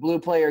 So the blue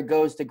player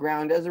goes to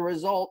ground as a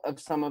result of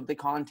some of the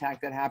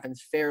contact that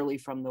happens fairly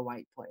from the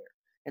white player.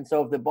 And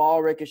so if the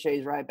ball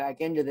ricochets right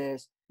back into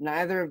this,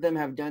 neither of them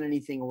have done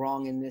anything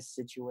wrong in this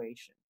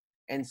situation.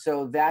 And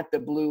so that the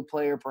blue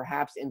player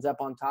perhaps ends up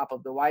on top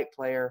of the white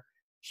player,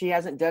 she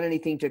hasn't done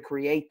anything to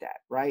create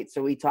that, right?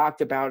 So we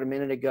talked about a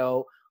minute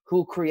ago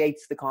who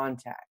creates the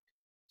contact.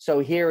 So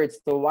here it's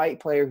the white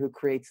player who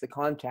creates the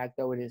contact,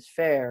 though it is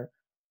fair.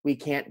 We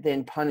can't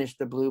then punish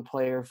the blue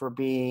player for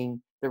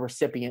being the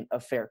recipient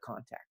of fair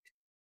contact.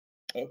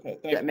 Okay,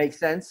 Does that make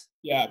sense?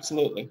 Yeah,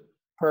 absolutely.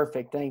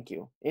 Perfect, thank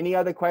you. Any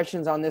other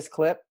questions on this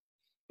clip?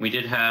 We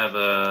did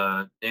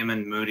have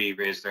Damon Moody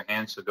raise their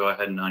hand, so go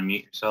ahead and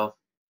unmute yourself.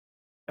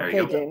 There Okay,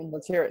 you go. Damon,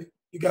 let's hear it.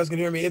 You guys can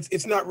hear me.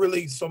 It's not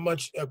really so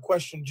much a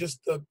question,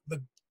 just the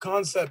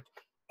concept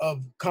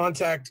of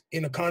contact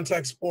in a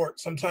contact sport.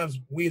 Sometimes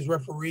we as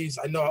referees,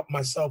 I know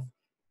myself,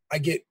 I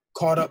get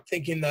caught up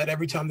thinking that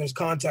every time there's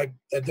contact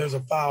that there's a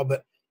foul.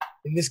 But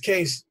in this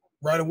case,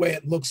 right away,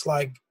 it looks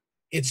like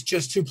it's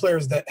just two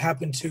players that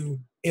happen to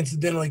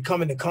incidentally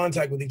come into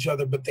contact with each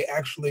other, but they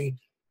actually,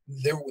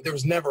 there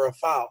was never a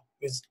foul.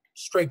 It's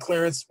straight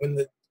clearance. When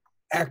the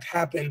act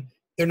happened,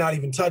 they're not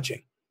even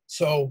touching.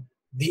 So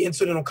the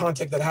incidental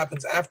contact that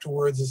happens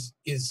afterwards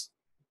is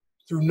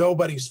through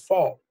nobody's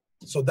fault.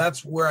 So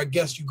that's where I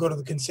guess you go to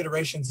the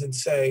considerations and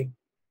say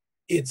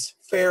it's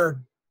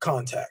fair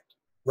contact,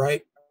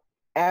 right?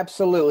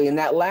 Absolutely. And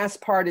that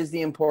last part is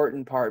the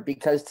important part,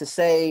 because to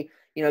say,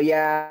 you know,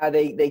 yeah,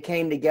 they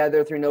came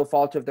together through no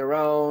fault of their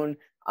own,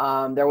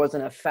 there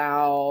wasn't a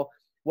foul.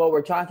 What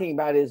we're talking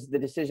about is the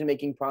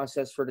decision-making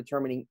process for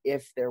determining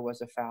if there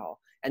was a foul.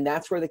 And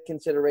that's where the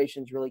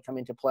considerations really come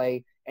into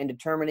play, and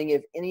determining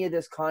if any of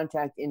this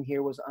contact in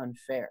here was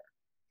unfair.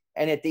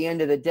 And at the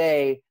end of the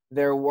day,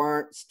 there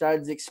weren't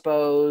studs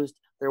exposed.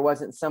 There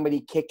wasn't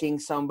somebody kicking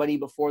somebody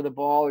before the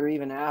ball or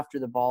even after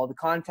the ball. The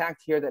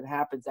contact here that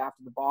happens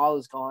after the ball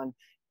is gone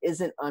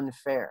isn't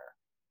unfair.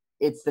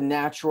 It's the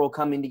natural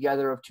coming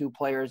together of two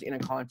players in a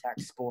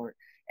contact sport.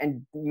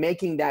 And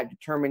making that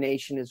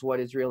determination is what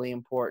is really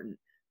important,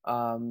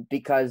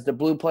 because the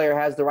blue player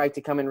has the right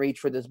to come and reach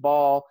for this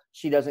ball.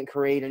 She doesn't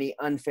create any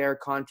unfair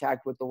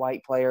contact with the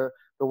white player.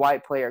 The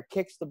white player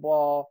kicks the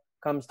ball,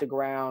 comes to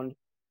ground.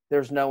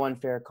 There's no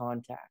unfair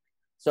contact.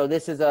 So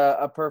this is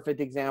a perfect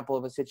example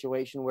of a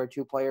situation where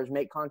two players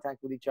make contact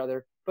with each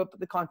other, but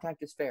the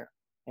contact is fair.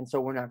 And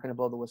so we're not going to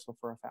blow the whistle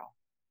for a foul.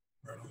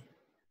 Right.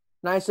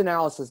 Nice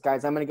analysis,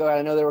 guys. I'm going to go ahead.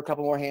 I know there were a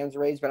couple more hands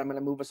raised, but I'm going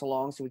to move us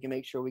along so we can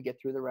make sure we get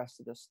through the rest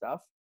of this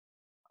stuff.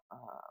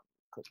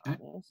 Click on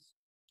this.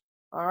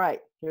 All right,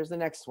 here's the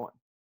next one.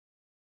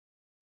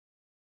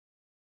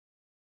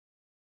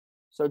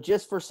 So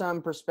just for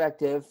some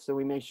perspective, so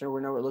we make sure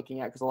we know what we're looking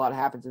at, because a lot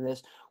happens in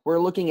this, we're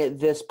looking at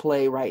this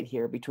play right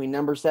here between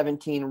number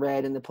 17,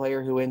 red, and the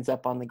player who ends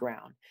up on the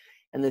ground.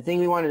 And the thing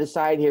we want to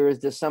decide here is,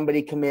 does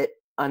somebody commit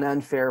an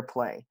unfair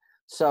play?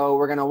 So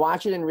we're going to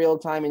watch it in real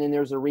time, and then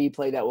there's a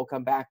replay that we'll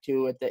come back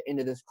to at the end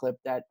of this clip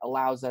that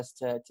allows us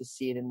to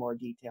see it in more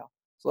detail.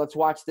 So let's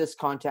watch this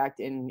contact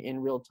in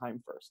real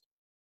time first.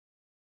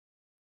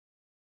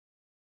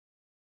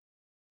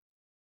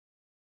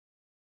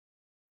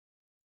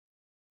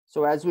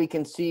 So as we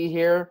can see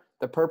here,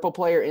 the purple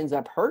player ends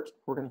up hurt.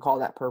 We're going to call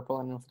that purple. I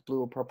don't know if it's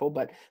blue or purple,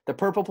 but the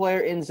purple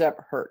player ends up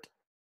hurt.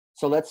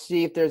 So let's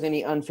see if there's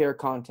any unfair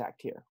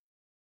contact here.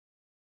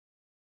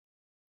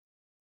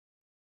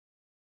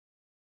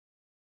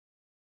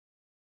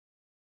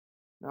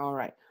 All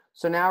right.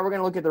 So now we're going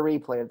to look at the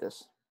replay of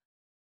this.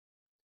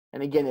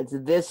 And again, it's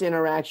this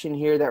interaction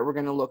here that we're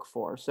going to look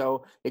for.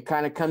 So it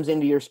kind of comes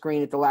into your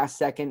screen at the last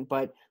second,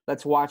 but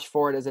let's watch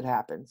for it as it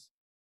happens.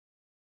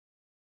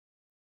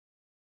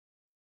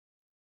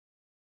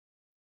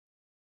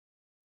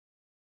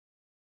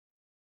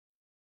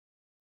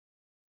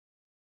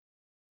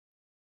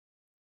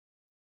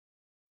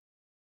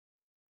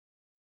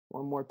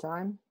 One more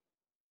time.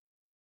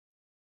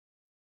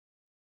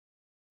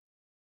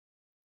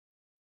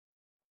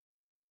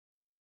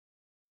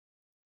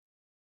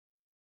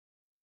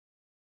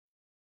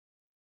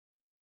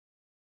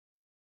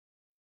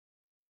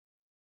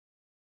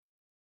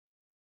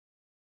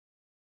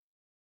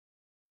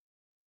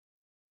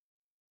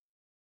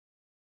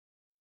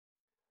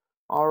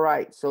 All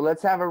right, so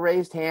let's have a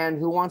raised hand.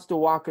 Who wants to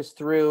walk us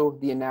through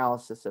the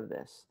analysis of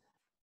this?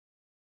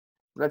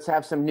 Let's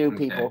have some new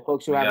people,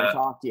 folks who haven't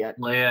talked yet.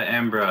 Leia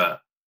Embra,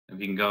 if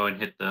you can go and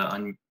hit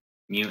the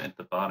unmute at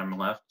the bottom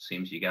left,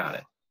 seems you got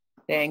it.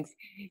 Thanks.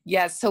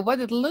 Yes, so what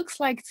it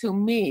looks like to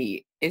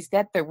me is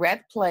that the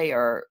red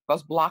player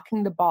was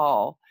blocking the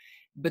ball,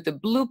 but the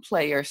blue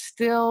player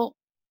still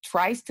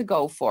tries to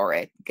go for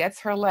it, gets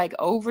her leg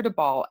over the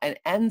ball, and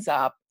ends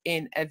up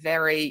in a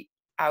very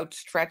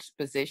outstretched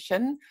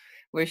position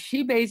where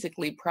she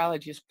basically probably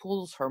just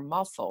pulls her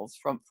muscles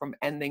from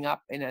ending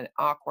up in an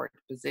awkward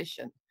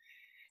position.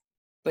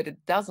 But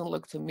it doesn't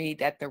look to me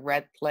that the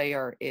red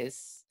player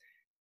is,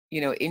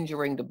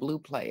 injuring the blue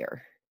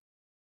player.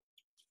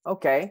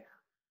 Okay,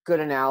 good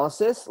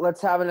analysis.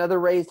 Let's have another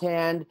raised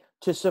hand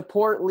to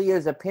support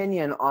Leah's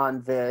opinion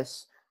on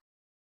this.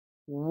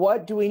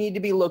 what do we need to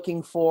be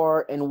looking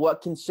for, and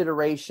what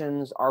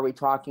considerations are we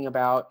talking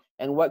about,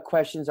 and what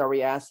questions are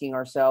we asking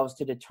ourselves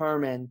to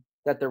determine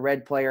that the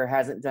red player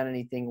hasn't done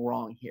anything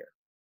wrong here?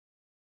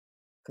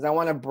 Because I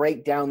want to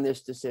break down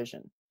this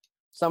decision.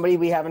 Somebody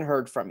we haven't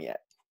heard from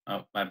yet.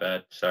 Oh, my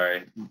bad.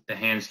 Sorry. The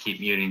hands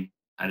keep muting.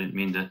 I didn't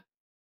mean to.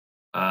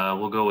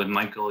 We'll go with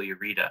Michael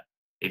Urita.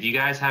 If you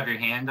guys have your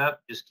hand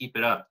up, just keep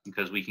it up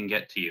because we can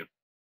get to you.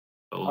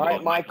 We'll All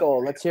right,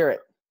 Michael, let's hear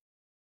it.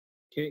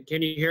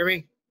 Can you hear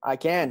me? I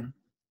can.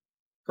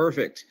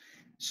 Perfect.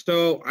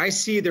 So I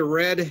see the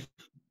red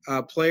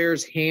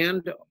player's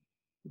hand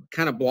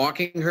kind of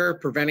blocking her,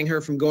 preventing her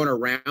from going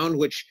around,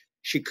 which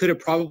she could have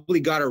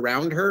probably got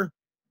around her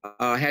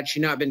had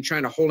she not been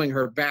trying to holding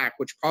her back,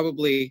 which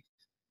probably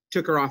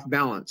took her off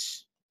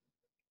balance.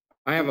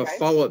 I have a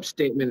follow-up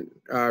statement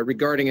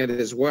regarding it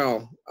as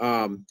well.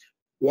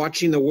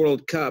 Watching the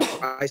World Cup,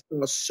 I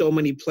saw so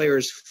many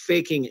players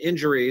faking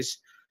injuries.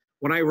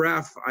 When I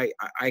ref,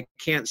 I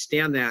can't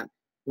stand that.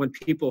 When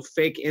people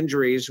fake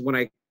injuries, when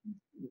I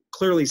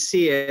clearly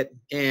see it,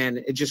 and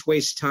it just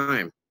wastes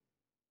time.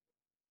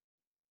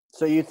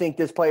 So you think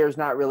this player is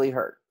not really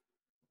hurt?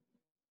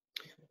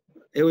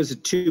 It was a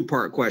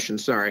two-part question,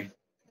 sorry.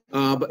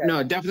 But no,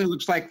 it definitely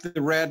looks like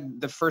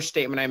the first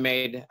statement I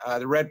made,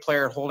 the red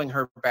player holding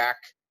her back,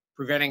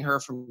 preventing her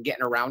from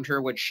getting around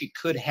her, which she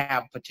could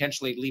have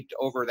potentially leaped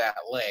over that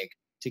leg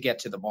to get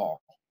to the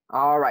ball.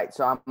 All right,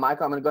 so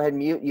Michael, I'm going to go ahead and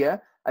mute you.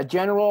 A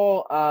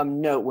general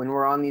note when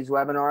we're on these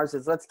webinars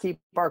is let's keep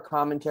our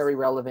commentary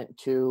relevant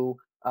to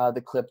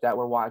the clip that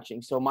we're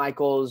watching. So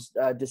Michael's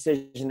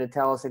decision to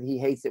tell us that he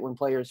hates it when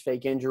players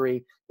fake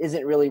injury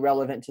isn't really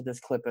relevant to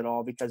this clip at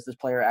all because this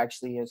player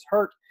actually is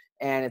hurt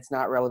and it's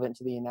not relevant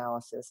to the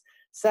analysis.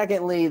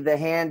 Secondly, the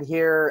hand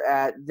here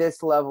at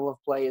this level of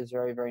play is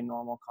very, very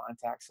normal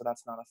contact, so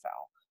that's not a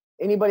foul.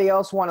 Anybody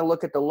else want to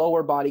look at the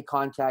lower body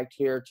contact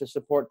here to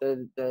support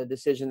the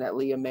decision that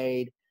Leah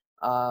made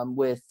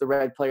with the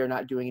red player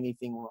not doing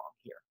anything wrong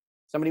here?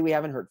 Somebody we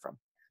haven't heard from.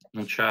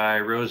 We'll try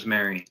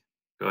Rosemary.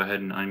 Go ahead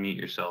and unmute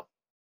yourself.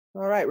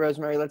 All right,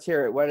 Rosemary, let's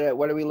hear it. What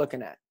are we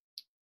looking at?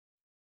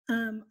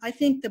 I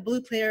think the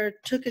blue player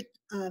took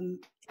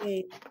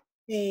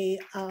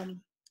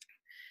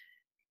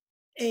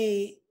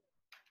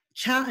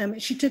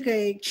she took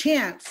a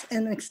chance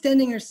and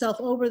extending herself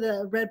over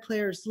the red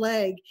player's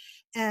leg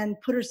and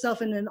put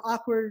herself in an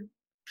awkward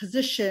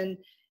position.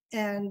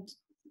 And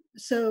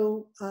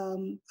so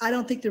I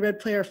don't think the red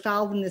player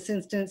fouled in this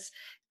instance,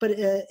 but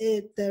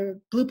the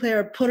blue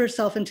player put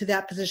herself into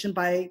that position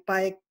by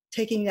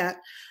taking that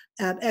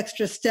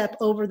extra step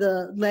over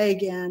the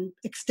leg and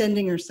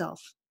extending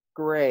herself.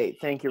 Great.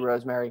 Thank you,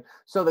 Rosemary.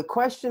 So the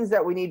questions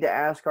that we need to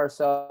ask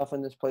ourselves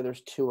in this play,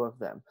 there's two of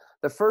them.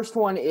 The first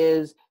one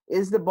is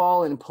the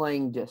ball in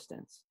playing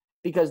distance?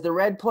 Because the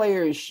red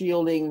player is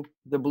shielding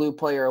the blue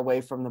player away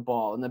from the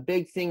ball. And the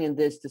big thing in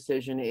this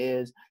decision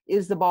is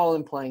the ball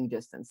in playing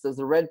distance? Does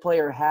the red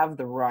player have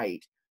the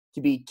right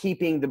to be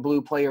keeping the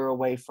blue player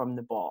away from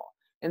the ball?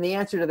 And the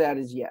answer to that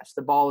is yes.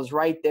 The ball is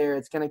right there.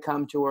 It's going to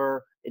come to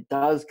her. It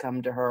does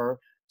come to her.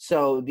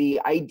 So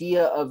the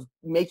idea of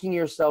making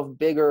yourself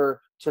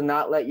bigger to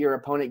not let your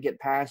opponent get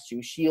past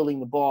you, shielding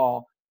the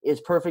ball, is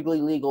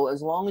perfectly legal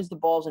as long as the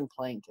ball's in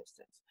playing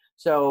distance.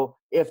 So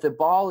if the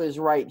ball is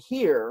right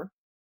here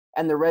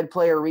and the red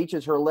player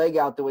reaches her leg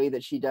out the way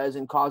that she does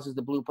and causes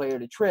the blue player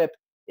to trip,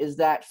 is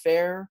that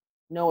fair?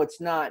 No, it's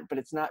not, but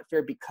it's not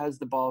fair because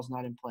the ball's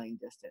not in playing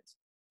distance.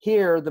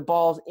 Here, the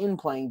ball's in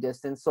playing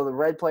distance, so the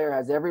red player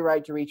has every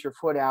right to reach her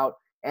foot out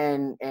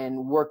and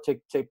work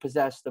to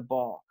possess the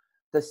ball.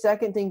 The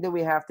second thing that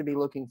we have to be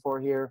looking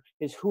for here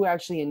is who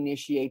actually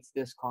initiates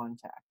this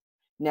contact.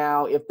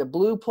 Now, if the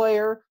blue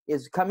player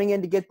is coming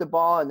in to get the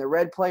ball and the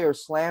red player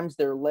slams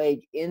their leg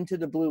into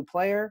the blue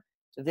player,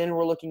 then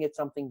we're looking at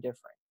something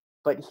different.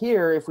 But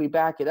here, if we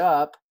back it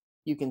up,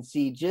 you can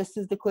see just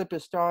as the clip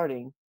is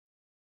starting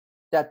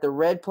that the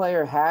red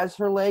player has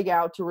her leg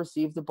out to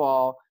receive the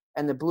ball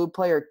and the blue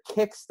player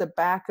kicks the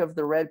back of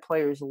the red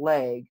player's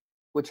leg,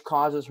 which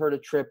causes her to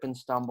trip and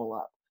stumble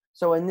up.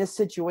 So in this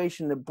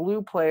situation, the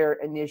blue player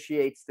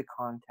initiates the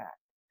contact.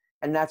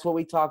 And that's what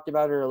we talked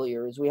about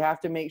earlier, is we have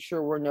to make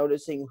sure we're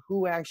noticing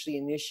who actually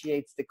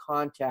initiates the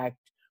contact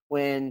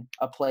when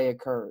a play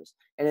occurs.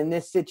 And in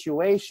this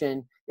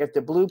situation, if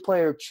the blue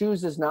player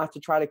chooses not to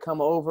try to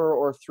come over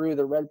or through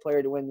the red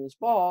player to win this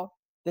ball,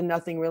 then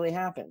nothing really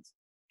happens.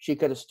 She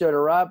could have stood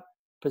her up,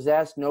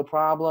 possessed, no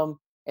problem.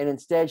 And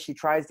instead, she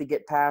tries to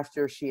get past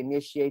her. She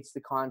initiates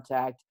the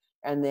contact.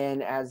 And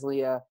then, as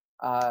Leah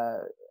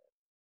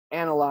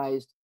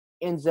analyzed,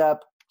 ends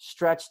up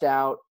stretched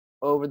out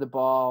over the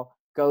ball,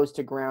 goes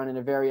to ground in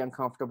a very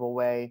uncomfortable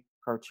way,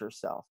 hurts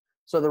herself.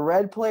 So the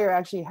red player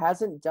actually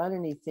hasn't done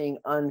anything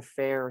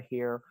unfair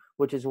here,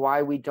 which is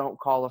why we don't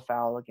call a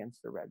foul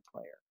against the red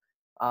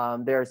player.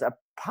 There's a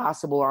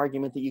possible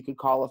argument that you could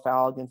call a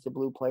foul against the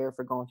blue player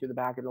for going through the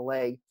back of the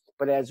leg,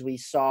 but as we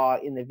saw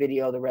in the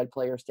video, the red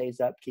player stays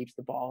up, keeps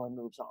the ball, and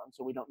moves on,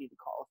 so we don't need to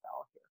call a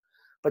foul here.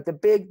 But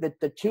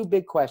the two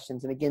big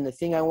questions, and again, the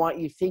thing I want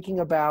you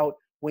thinking about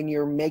when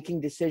you're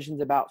making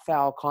decisions about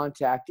foul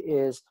contact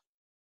is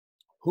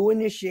who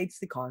initiates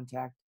the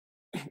contact.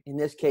 In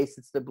this case,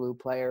 it's the blue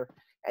player.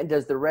 And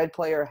does the red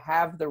player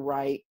have the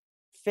right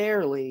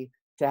fairly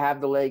to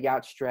have the leg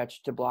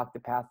outstretched to block the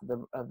path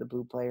of the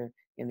blue player?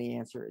 And the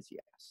answer is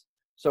yes.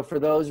 So for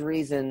those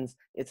reasons,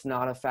 it's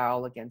not a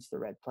foul against the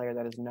red player.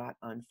 That is not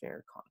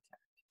unfair contact.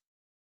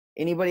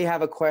 Anybody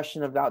have a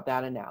question about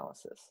that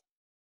analysis?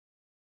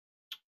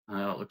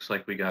 It looks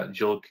like we got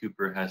Joel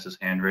Cooper has his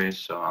hand raised,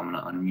 so I'm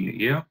going to unmute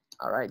you.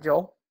 All right,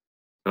 Joel.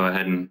 Go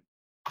ahead and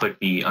click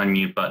the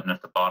unmute button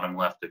at the bottom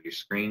left of your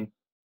screen.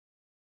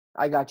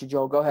 I got you,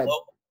 Joel. Go ahead.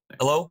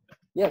 Hello?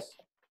 Yes.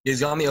 You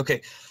got me?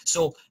 Okay.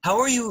 So how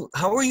are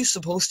you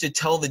supposed to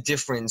tell the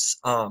difference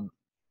on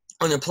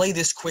a play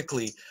this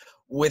quickly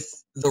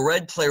with the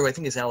red player, I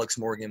think it's Alex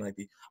Morgan might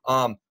be,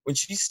 when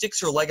she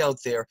sticks her leg out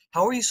there,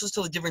 how are you supposed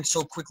to tell the difference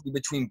so quickly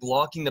between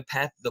blocking the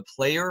path of the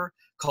player,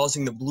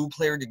 causing the blue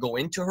player to go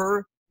into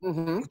her,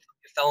 which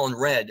fell on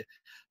red,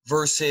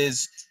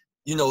 versus,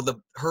 you know,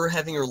 her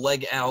having her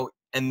leg out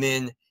and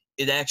then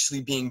it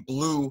actually being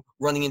blue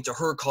running into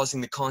her, causing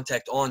the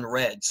contact on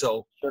red.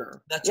 So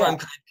that's what I'm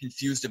kind of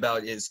confused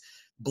about is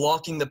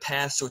blocking the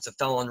pass so it's a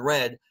foul on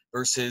red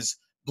versus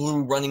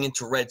blue running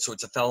into red so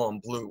it's a foul on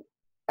blue.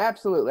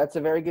 Absolutely. That's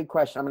a very good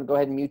question. I'm going to go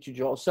ahead and mute you,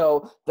 Joel.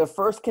 So the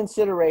first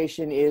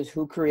consideration is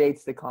who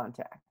creates the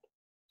contact.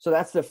 So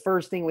that's the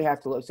first thing we have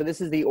to look. So this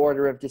is the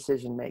order of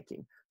decision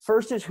making.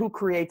 First is who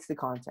creates the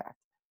contact.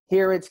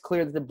 Here it's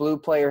clear that the blue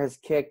player has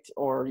kicked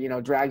or, you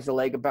know, drags the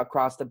leg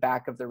across the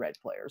back of the red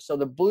player. So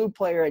the blue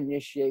player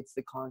initiates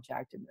the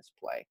contact in this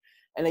play.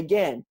 And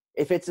again,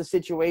 if it's a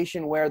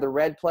situation where the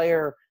red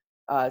player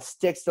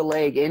sticks the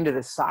leg into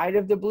the side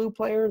of the blue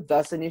player,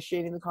 thus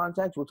initiating the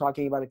contact, we're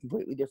talking about a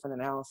completely different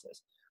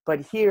analysis.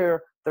 But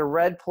here, the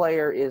red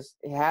player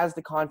has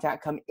the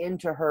contact come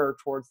into her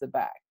towards the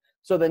back.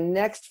 So the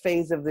next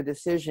phase of the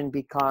decision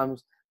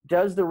becomes,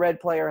 does the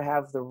red player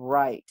have the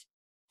right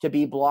to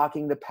be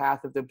blocking the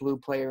path of the blue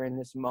player in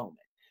this moment?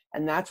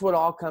 And that's what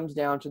all comes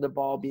down to the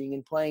ball being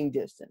in playing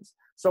distance.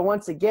 So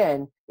once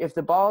again, if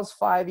the ball's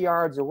 5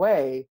 yards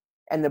away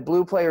and the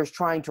blue player is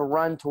trying to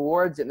run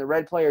towards it and the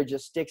red player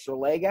just sticks her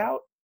leg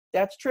out,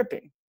 that's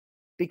tripping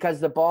because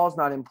the ball's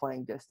not in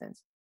playing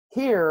distance.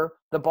 Here,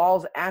 the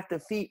ball's at the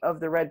feet of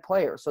the red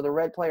player. So the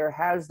red player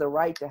has the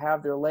right to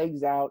have their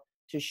legs out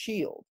to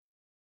shield.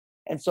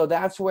 And so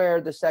that's where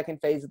the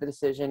second phase of the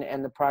decision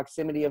and the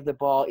proximity of the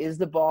ball is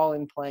the ball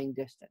in playing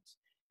distance.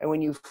 And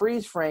when you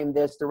freeze frame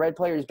this, the red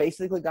player has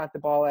basically got the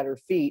ball at her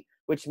feet,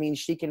 which means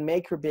she can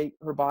make her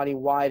body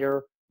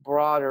wider,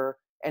 broader,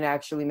 and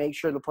actually make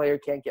sure the player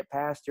can't get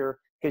past her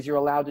because you're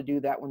allowed to do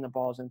that when the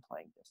ball's in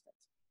playing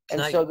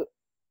distance.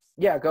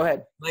 Yeah, go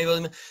ahead.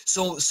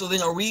 So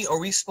then are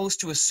we supposed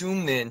to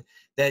assume then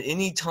that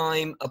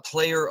anytime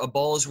a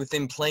ball is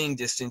within playing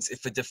distance,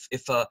 if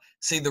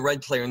say the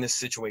red player in this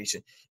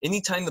situation,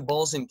 anytime the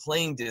ball's in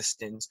playing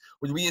distance,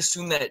 would we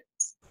assume that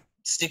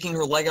sticking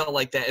her leg out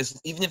like that,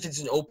 even if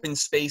it's an open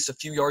space a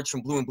few yards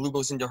from blue and blue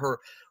goes into her,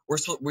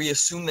 we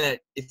assume that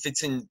if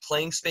it's in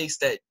playing space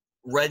that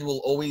red will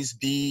always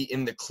be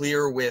in the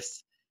clear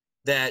with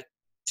that,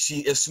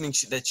 assuming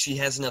that she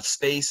has enough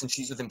space and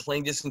she's within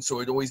playing distance, so it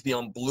would always be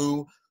on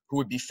blue who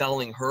would be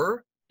fouling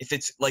her if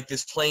it's like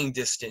this playing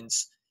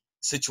distance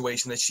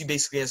situation, that she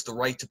basically has the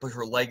right to put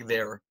her leg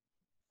there,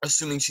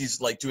 assuming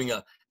she's like doing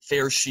a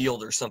fair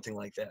shield or something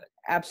like that.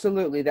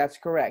 Absolutely, that's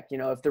correct. You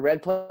know, if the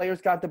red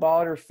player's got the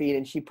ball at her feet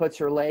and she puts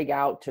her leg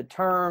out to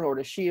turn or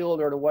to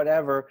shield or to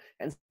whatever,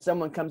 and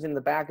someone comes in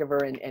the back of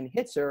her and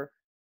hits her,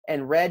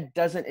 and red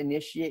doesn't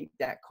initiate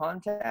that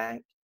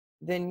contact,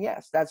 then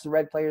yes, that's the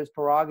red player's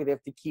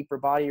prerogative to keep her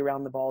body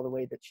around the ball the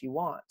way that she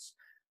wants.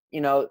 You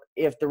know,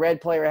 if the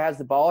red player has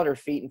the ball at her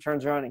feet and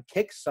turns around and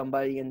kicks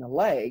somebody in the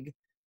leg,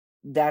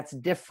 that's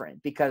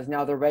different because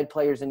now the red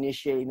player is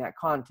initiating that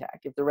contact.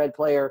 If the red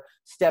player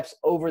steps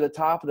over the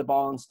top of the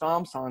ball and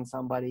stomps on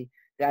somebody,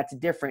 that's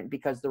different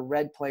because the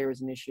red player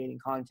is initiating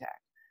contact.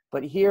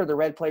 But here, the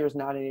red player is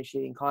not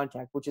initiating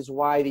contact, which is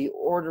why the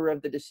order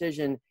of the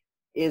decision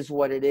is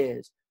what it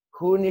is.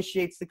 Who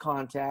initiates the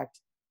contact?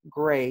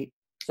 Great.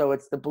 So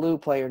it's the blue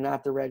player,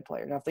 not the red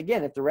player. Now,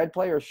 if the red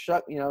player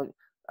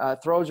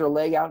throws her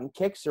leg out and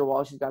kicks her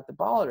while she's got the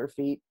ball at her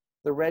feet,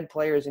 the red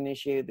player has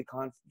initiated the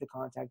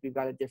contact. We've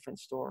got a different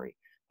story.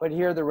 But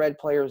here, the red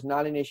player is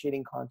not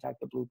initiating contact.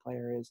 The blue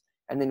player is.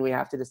 And then we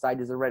have to decide,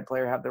 does the red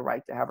player have the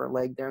right to have her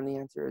leg there? And the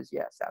answer is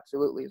yes,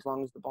 absolutely, as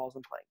long as the ball's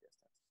in playing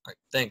distance. All right,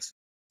 thanks.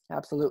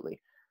 Absolutely.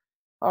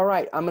 All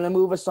right, I'm going to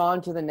move us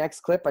on to the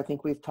next clip. I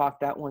think we've talked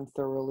that one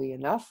thoroughly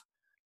enough.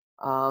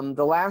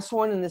 The last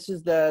one, and this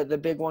is the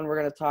big one we're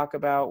going to talk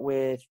about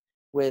with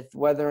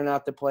whether or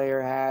not the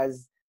player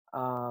has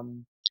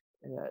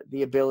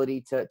the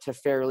ability to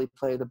fairly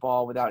play the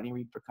ball without any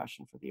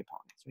repercussion for the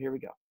opponent. So here we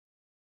go.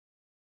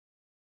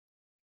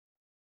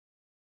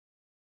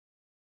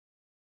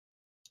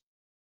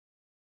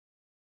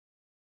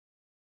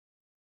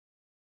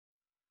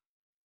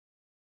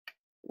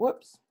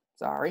 Whoops,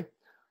 sorry.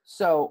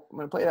 So I'm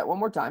going to play that one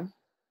more time.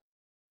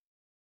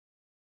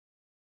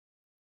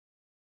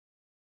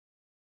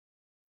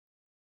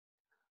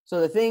 So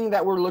the thing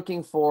that we're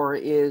looking for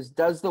is,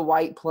 does the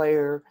white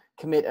player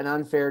commit an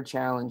unfair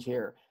challenge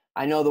here?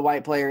 I know the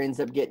white player ends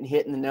up getting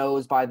hit in the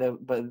nose by the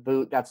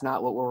boot. That's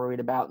not what we're worried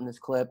about in this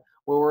clip.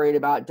 We're worried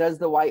about, does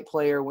the white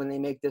player, when they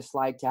make this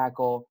slide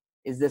tackle,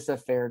 is this a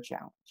fair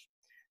challenge?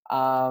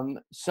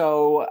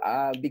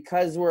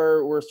 Because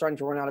we're starting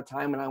to run out of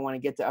time and I want to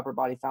get to upper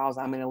body fouls,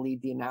 I'm going to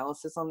lead the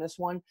analysis on this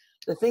one.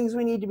 The things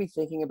we need to be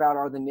thinking about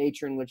are the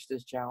nature in which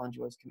this challenge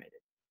was committed.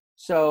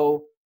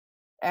 So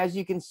as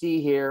you can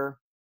see here,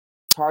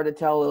 it's hard to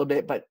tell a little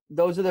bit, but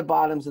those are the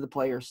bottoms of the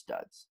player's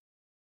studs.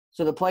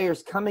 So the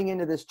player's coming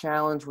into this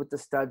challenge with the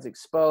studs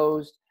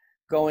exposed,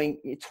 going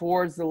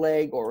towards the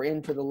leg or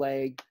into the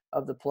leg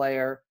of the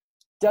player.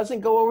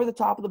 Doesn't go over the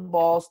top of the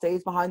ball,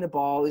 stays behind the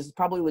ball, is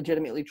probably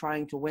legitimately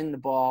trying to win the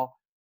ball,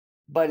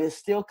 but is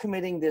still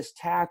committing this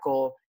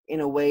tackle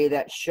in a way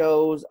that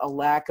shows a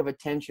lack of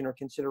attention or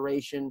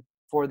consideration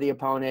for the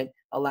opponent,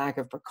 a lack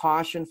of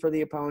precaution for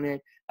the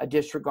opponent, a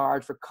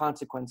disregard for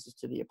consequences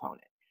to the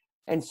opponent.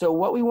 And so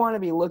what we want to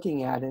be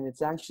looking at, and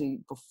it's actually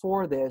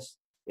before this,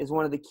 is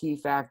one of the key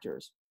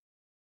factors.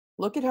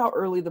 Look at how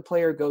early the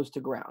player goes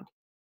to ground.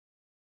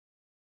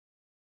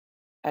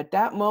 At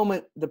that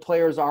moment, the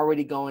player is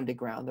already going to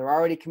ground. They're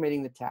already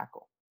committing the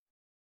tackle.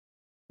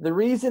 The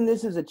reason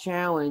this is a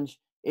challenge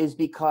is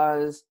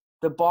because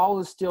the ball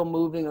is still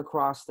moving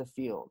across the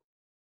field.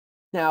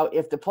 Now,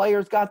 if the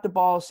player's got the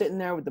ball sitting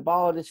there with the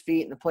ball at his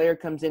feet and the player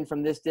comes in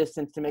from this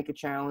distance to make a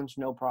challenge,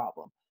 no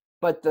problem.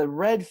 But the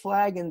red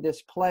flag in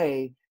this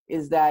play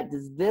is that,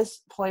 does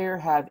this player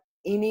have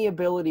any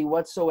ability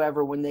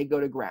whatsoever when they go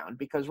to ground?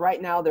 Because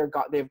right now they've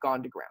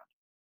gone to ground.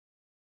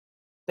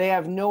 They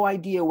have no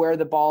idea where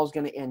the ball is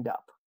going to end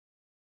up.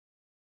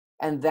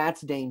 And that's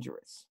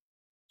dangerous.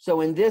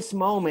 So in this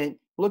moment,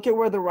 look at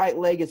where the right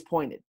leg is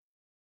pointed.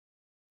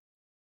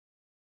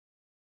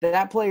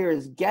 That player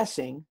is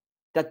guessing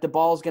that the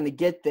ball is going to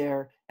get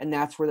there, and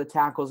that's where the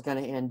tackle is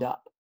going to end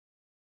up.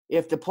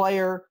 If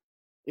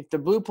the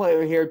blue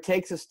player here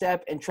takes a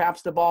step and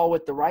traps the ball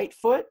with the right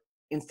foot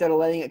instead of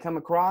letting it come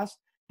across,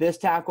 this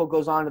tackle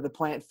goes onto the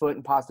plant foot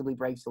and possibly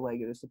breaks the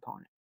leg of this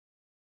opponent.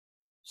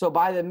 So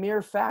by the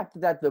mere fact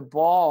that the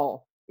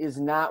ball is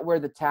not where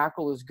the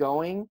tackle is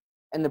going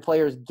and the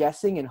player is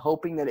guessing and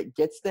hoping that it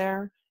gets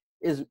there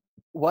is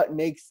what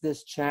makes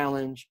this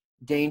challenge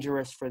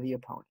dangerous for the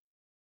opponent.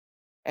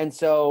 And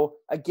so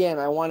again,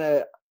 I want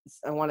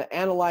to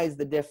analyze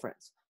the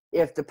difference.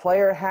 If the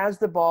player has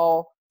the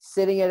ball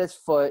sitting at his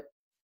foot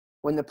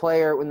when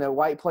the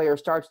white player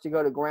starts to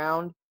go to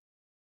ground,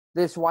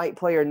 this white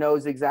player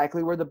knows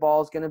exactly where the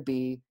ball is going to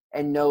be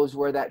and knows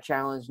where that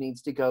challenge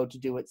needs to go to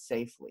do it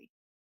safely.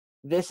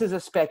 This is a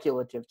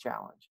speculative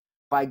challenge.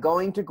 By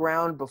going to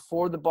ground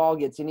before the ball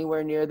gets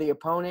anywhere near the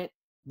opponent,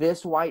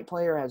 this white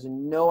player has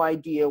no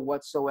idea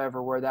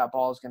whatsoever where that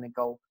ball is going to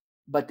go,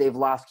 but they've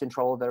lost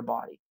control of their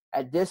body.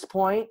 At this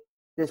point,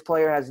 this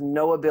player has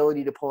no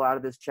ability to pull out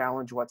of this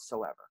challenge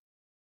whatsoever.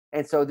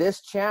 And so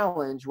this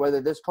challenge, whether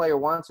this player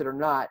wants it or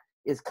not,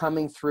 is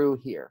coming through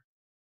here.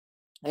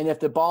 And if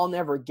the ball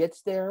never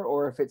gets there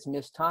or if it's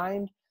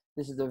mistimed,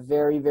 this is a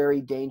very, very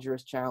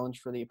dangerous challenge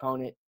for the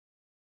opponent.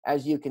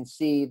 As you can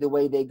see, the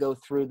way they go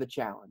through the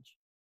challenge.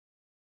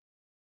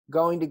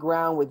 Going to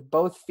ground with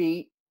both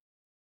feet,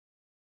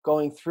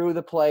 going through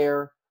the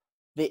player.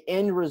 The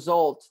end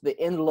result, the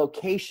end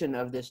location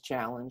of this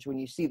challenge, when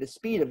you see the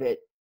speed of it,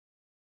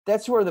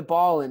 that's where the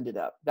ball ended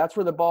up. That's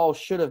where the ball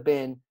should have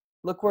been.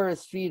 Look where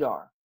his feet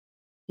are.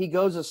 He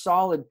goes a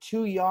solid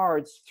 2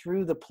 yards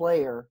through the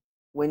player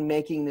when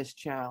making this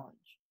challenge.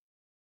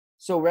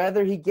 So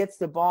whether he gets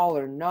the ball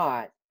or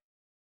not,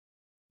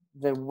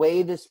 the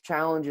way this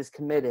challenge is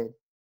committed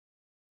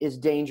is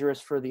dangerous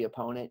for the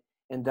opponent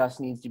and thus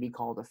needs to be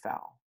called a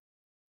foul.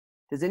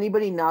 Does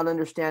anybody not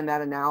understand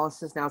that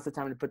analysis? Now's the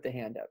time to put the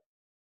hand up.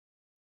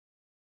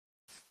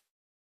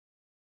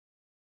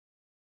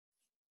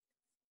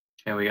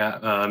 Okay, we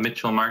got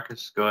Mitchell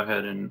Marcus. Go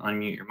ahead and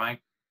unmute your mic.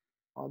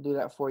 I'll do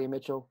that for you,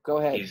 Mitchell. Go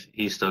ahead.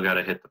 He's still got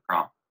to hit the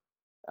prompt.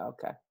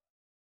 Okay.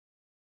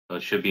 So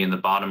it should be in the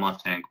bottom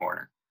left-hand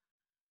corner.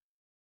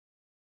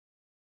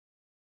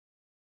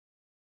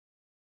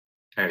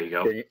 There you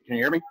go. Can you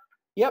hear me?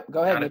 Yep,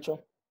 go ahead,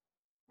 Mitchell.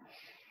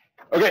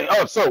 Okay,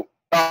 so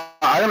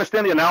I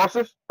understand the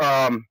analysis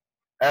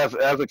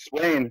as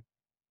explained.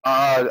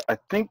 I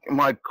think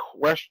my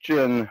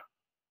question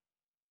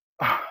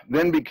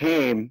then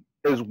became,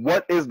 is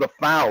what is the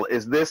foul?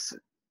 Is this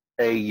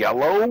a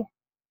yellow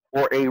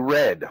or a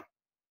red?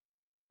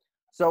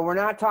 So we're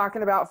not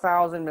talking about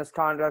fouls and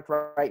misconduct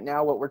right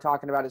now. What we're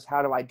talking about is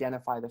how to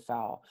identify the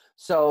foul.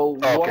 So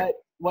okay.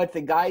 what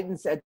the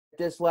guidance at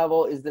this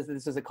level is, this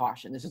is a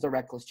caution. This is a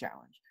reckless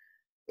challenge.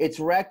 It's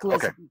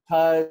reckless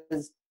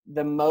because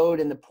the mode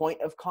and the point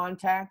of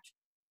contact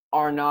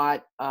are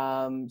not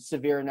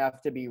severe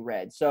enough to be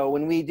red. So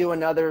when we do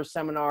another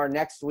seminar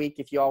next week,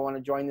 if you all want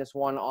to join this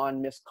one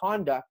on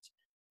misconduct,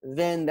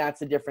 then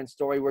that's a different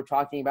story. We're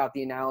talking about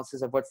the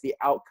analysis of what's the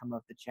outcome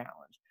of the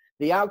challenge.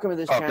 The outcome of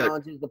this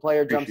challenge is the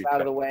player jumps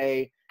out of the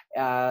way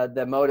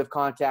The mode of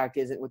contact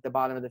isn't with the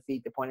bottom of the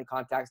feet. The point of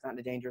contact's not in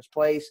a dangerous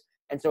place.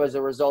 And so as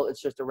a result,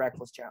 it's just a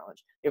reckless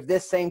challenge. If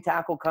this same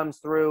tackle comes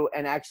through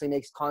and actually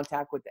makes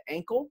contact with the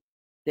ankle,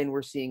 then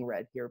we're seeing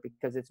red here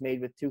because it's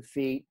made with 2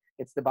 feet.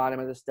 It's the bottom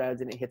of the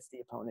studs and it hits the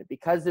opponent.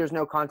 Because there's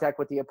no contact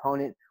with the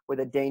opponent with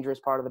a dangerous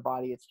part of the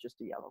body, it's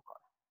just a yellow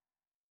card.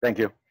 Thank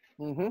you.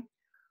 Mm-hmm.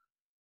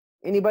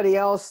 Anybody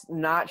else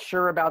not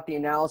sure about the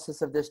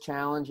analysis of this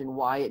challenge and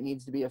why it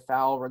needs to be a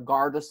foul,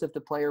 regardless if the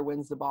player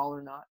wins the ball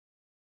or not?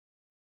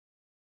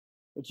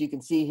 Which you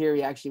can see here,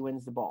 he actually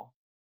wins the ball.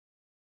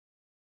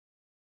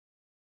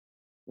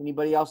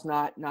 Anybody else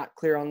not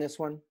clear on this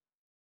one?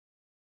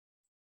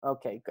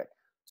 Okay, good.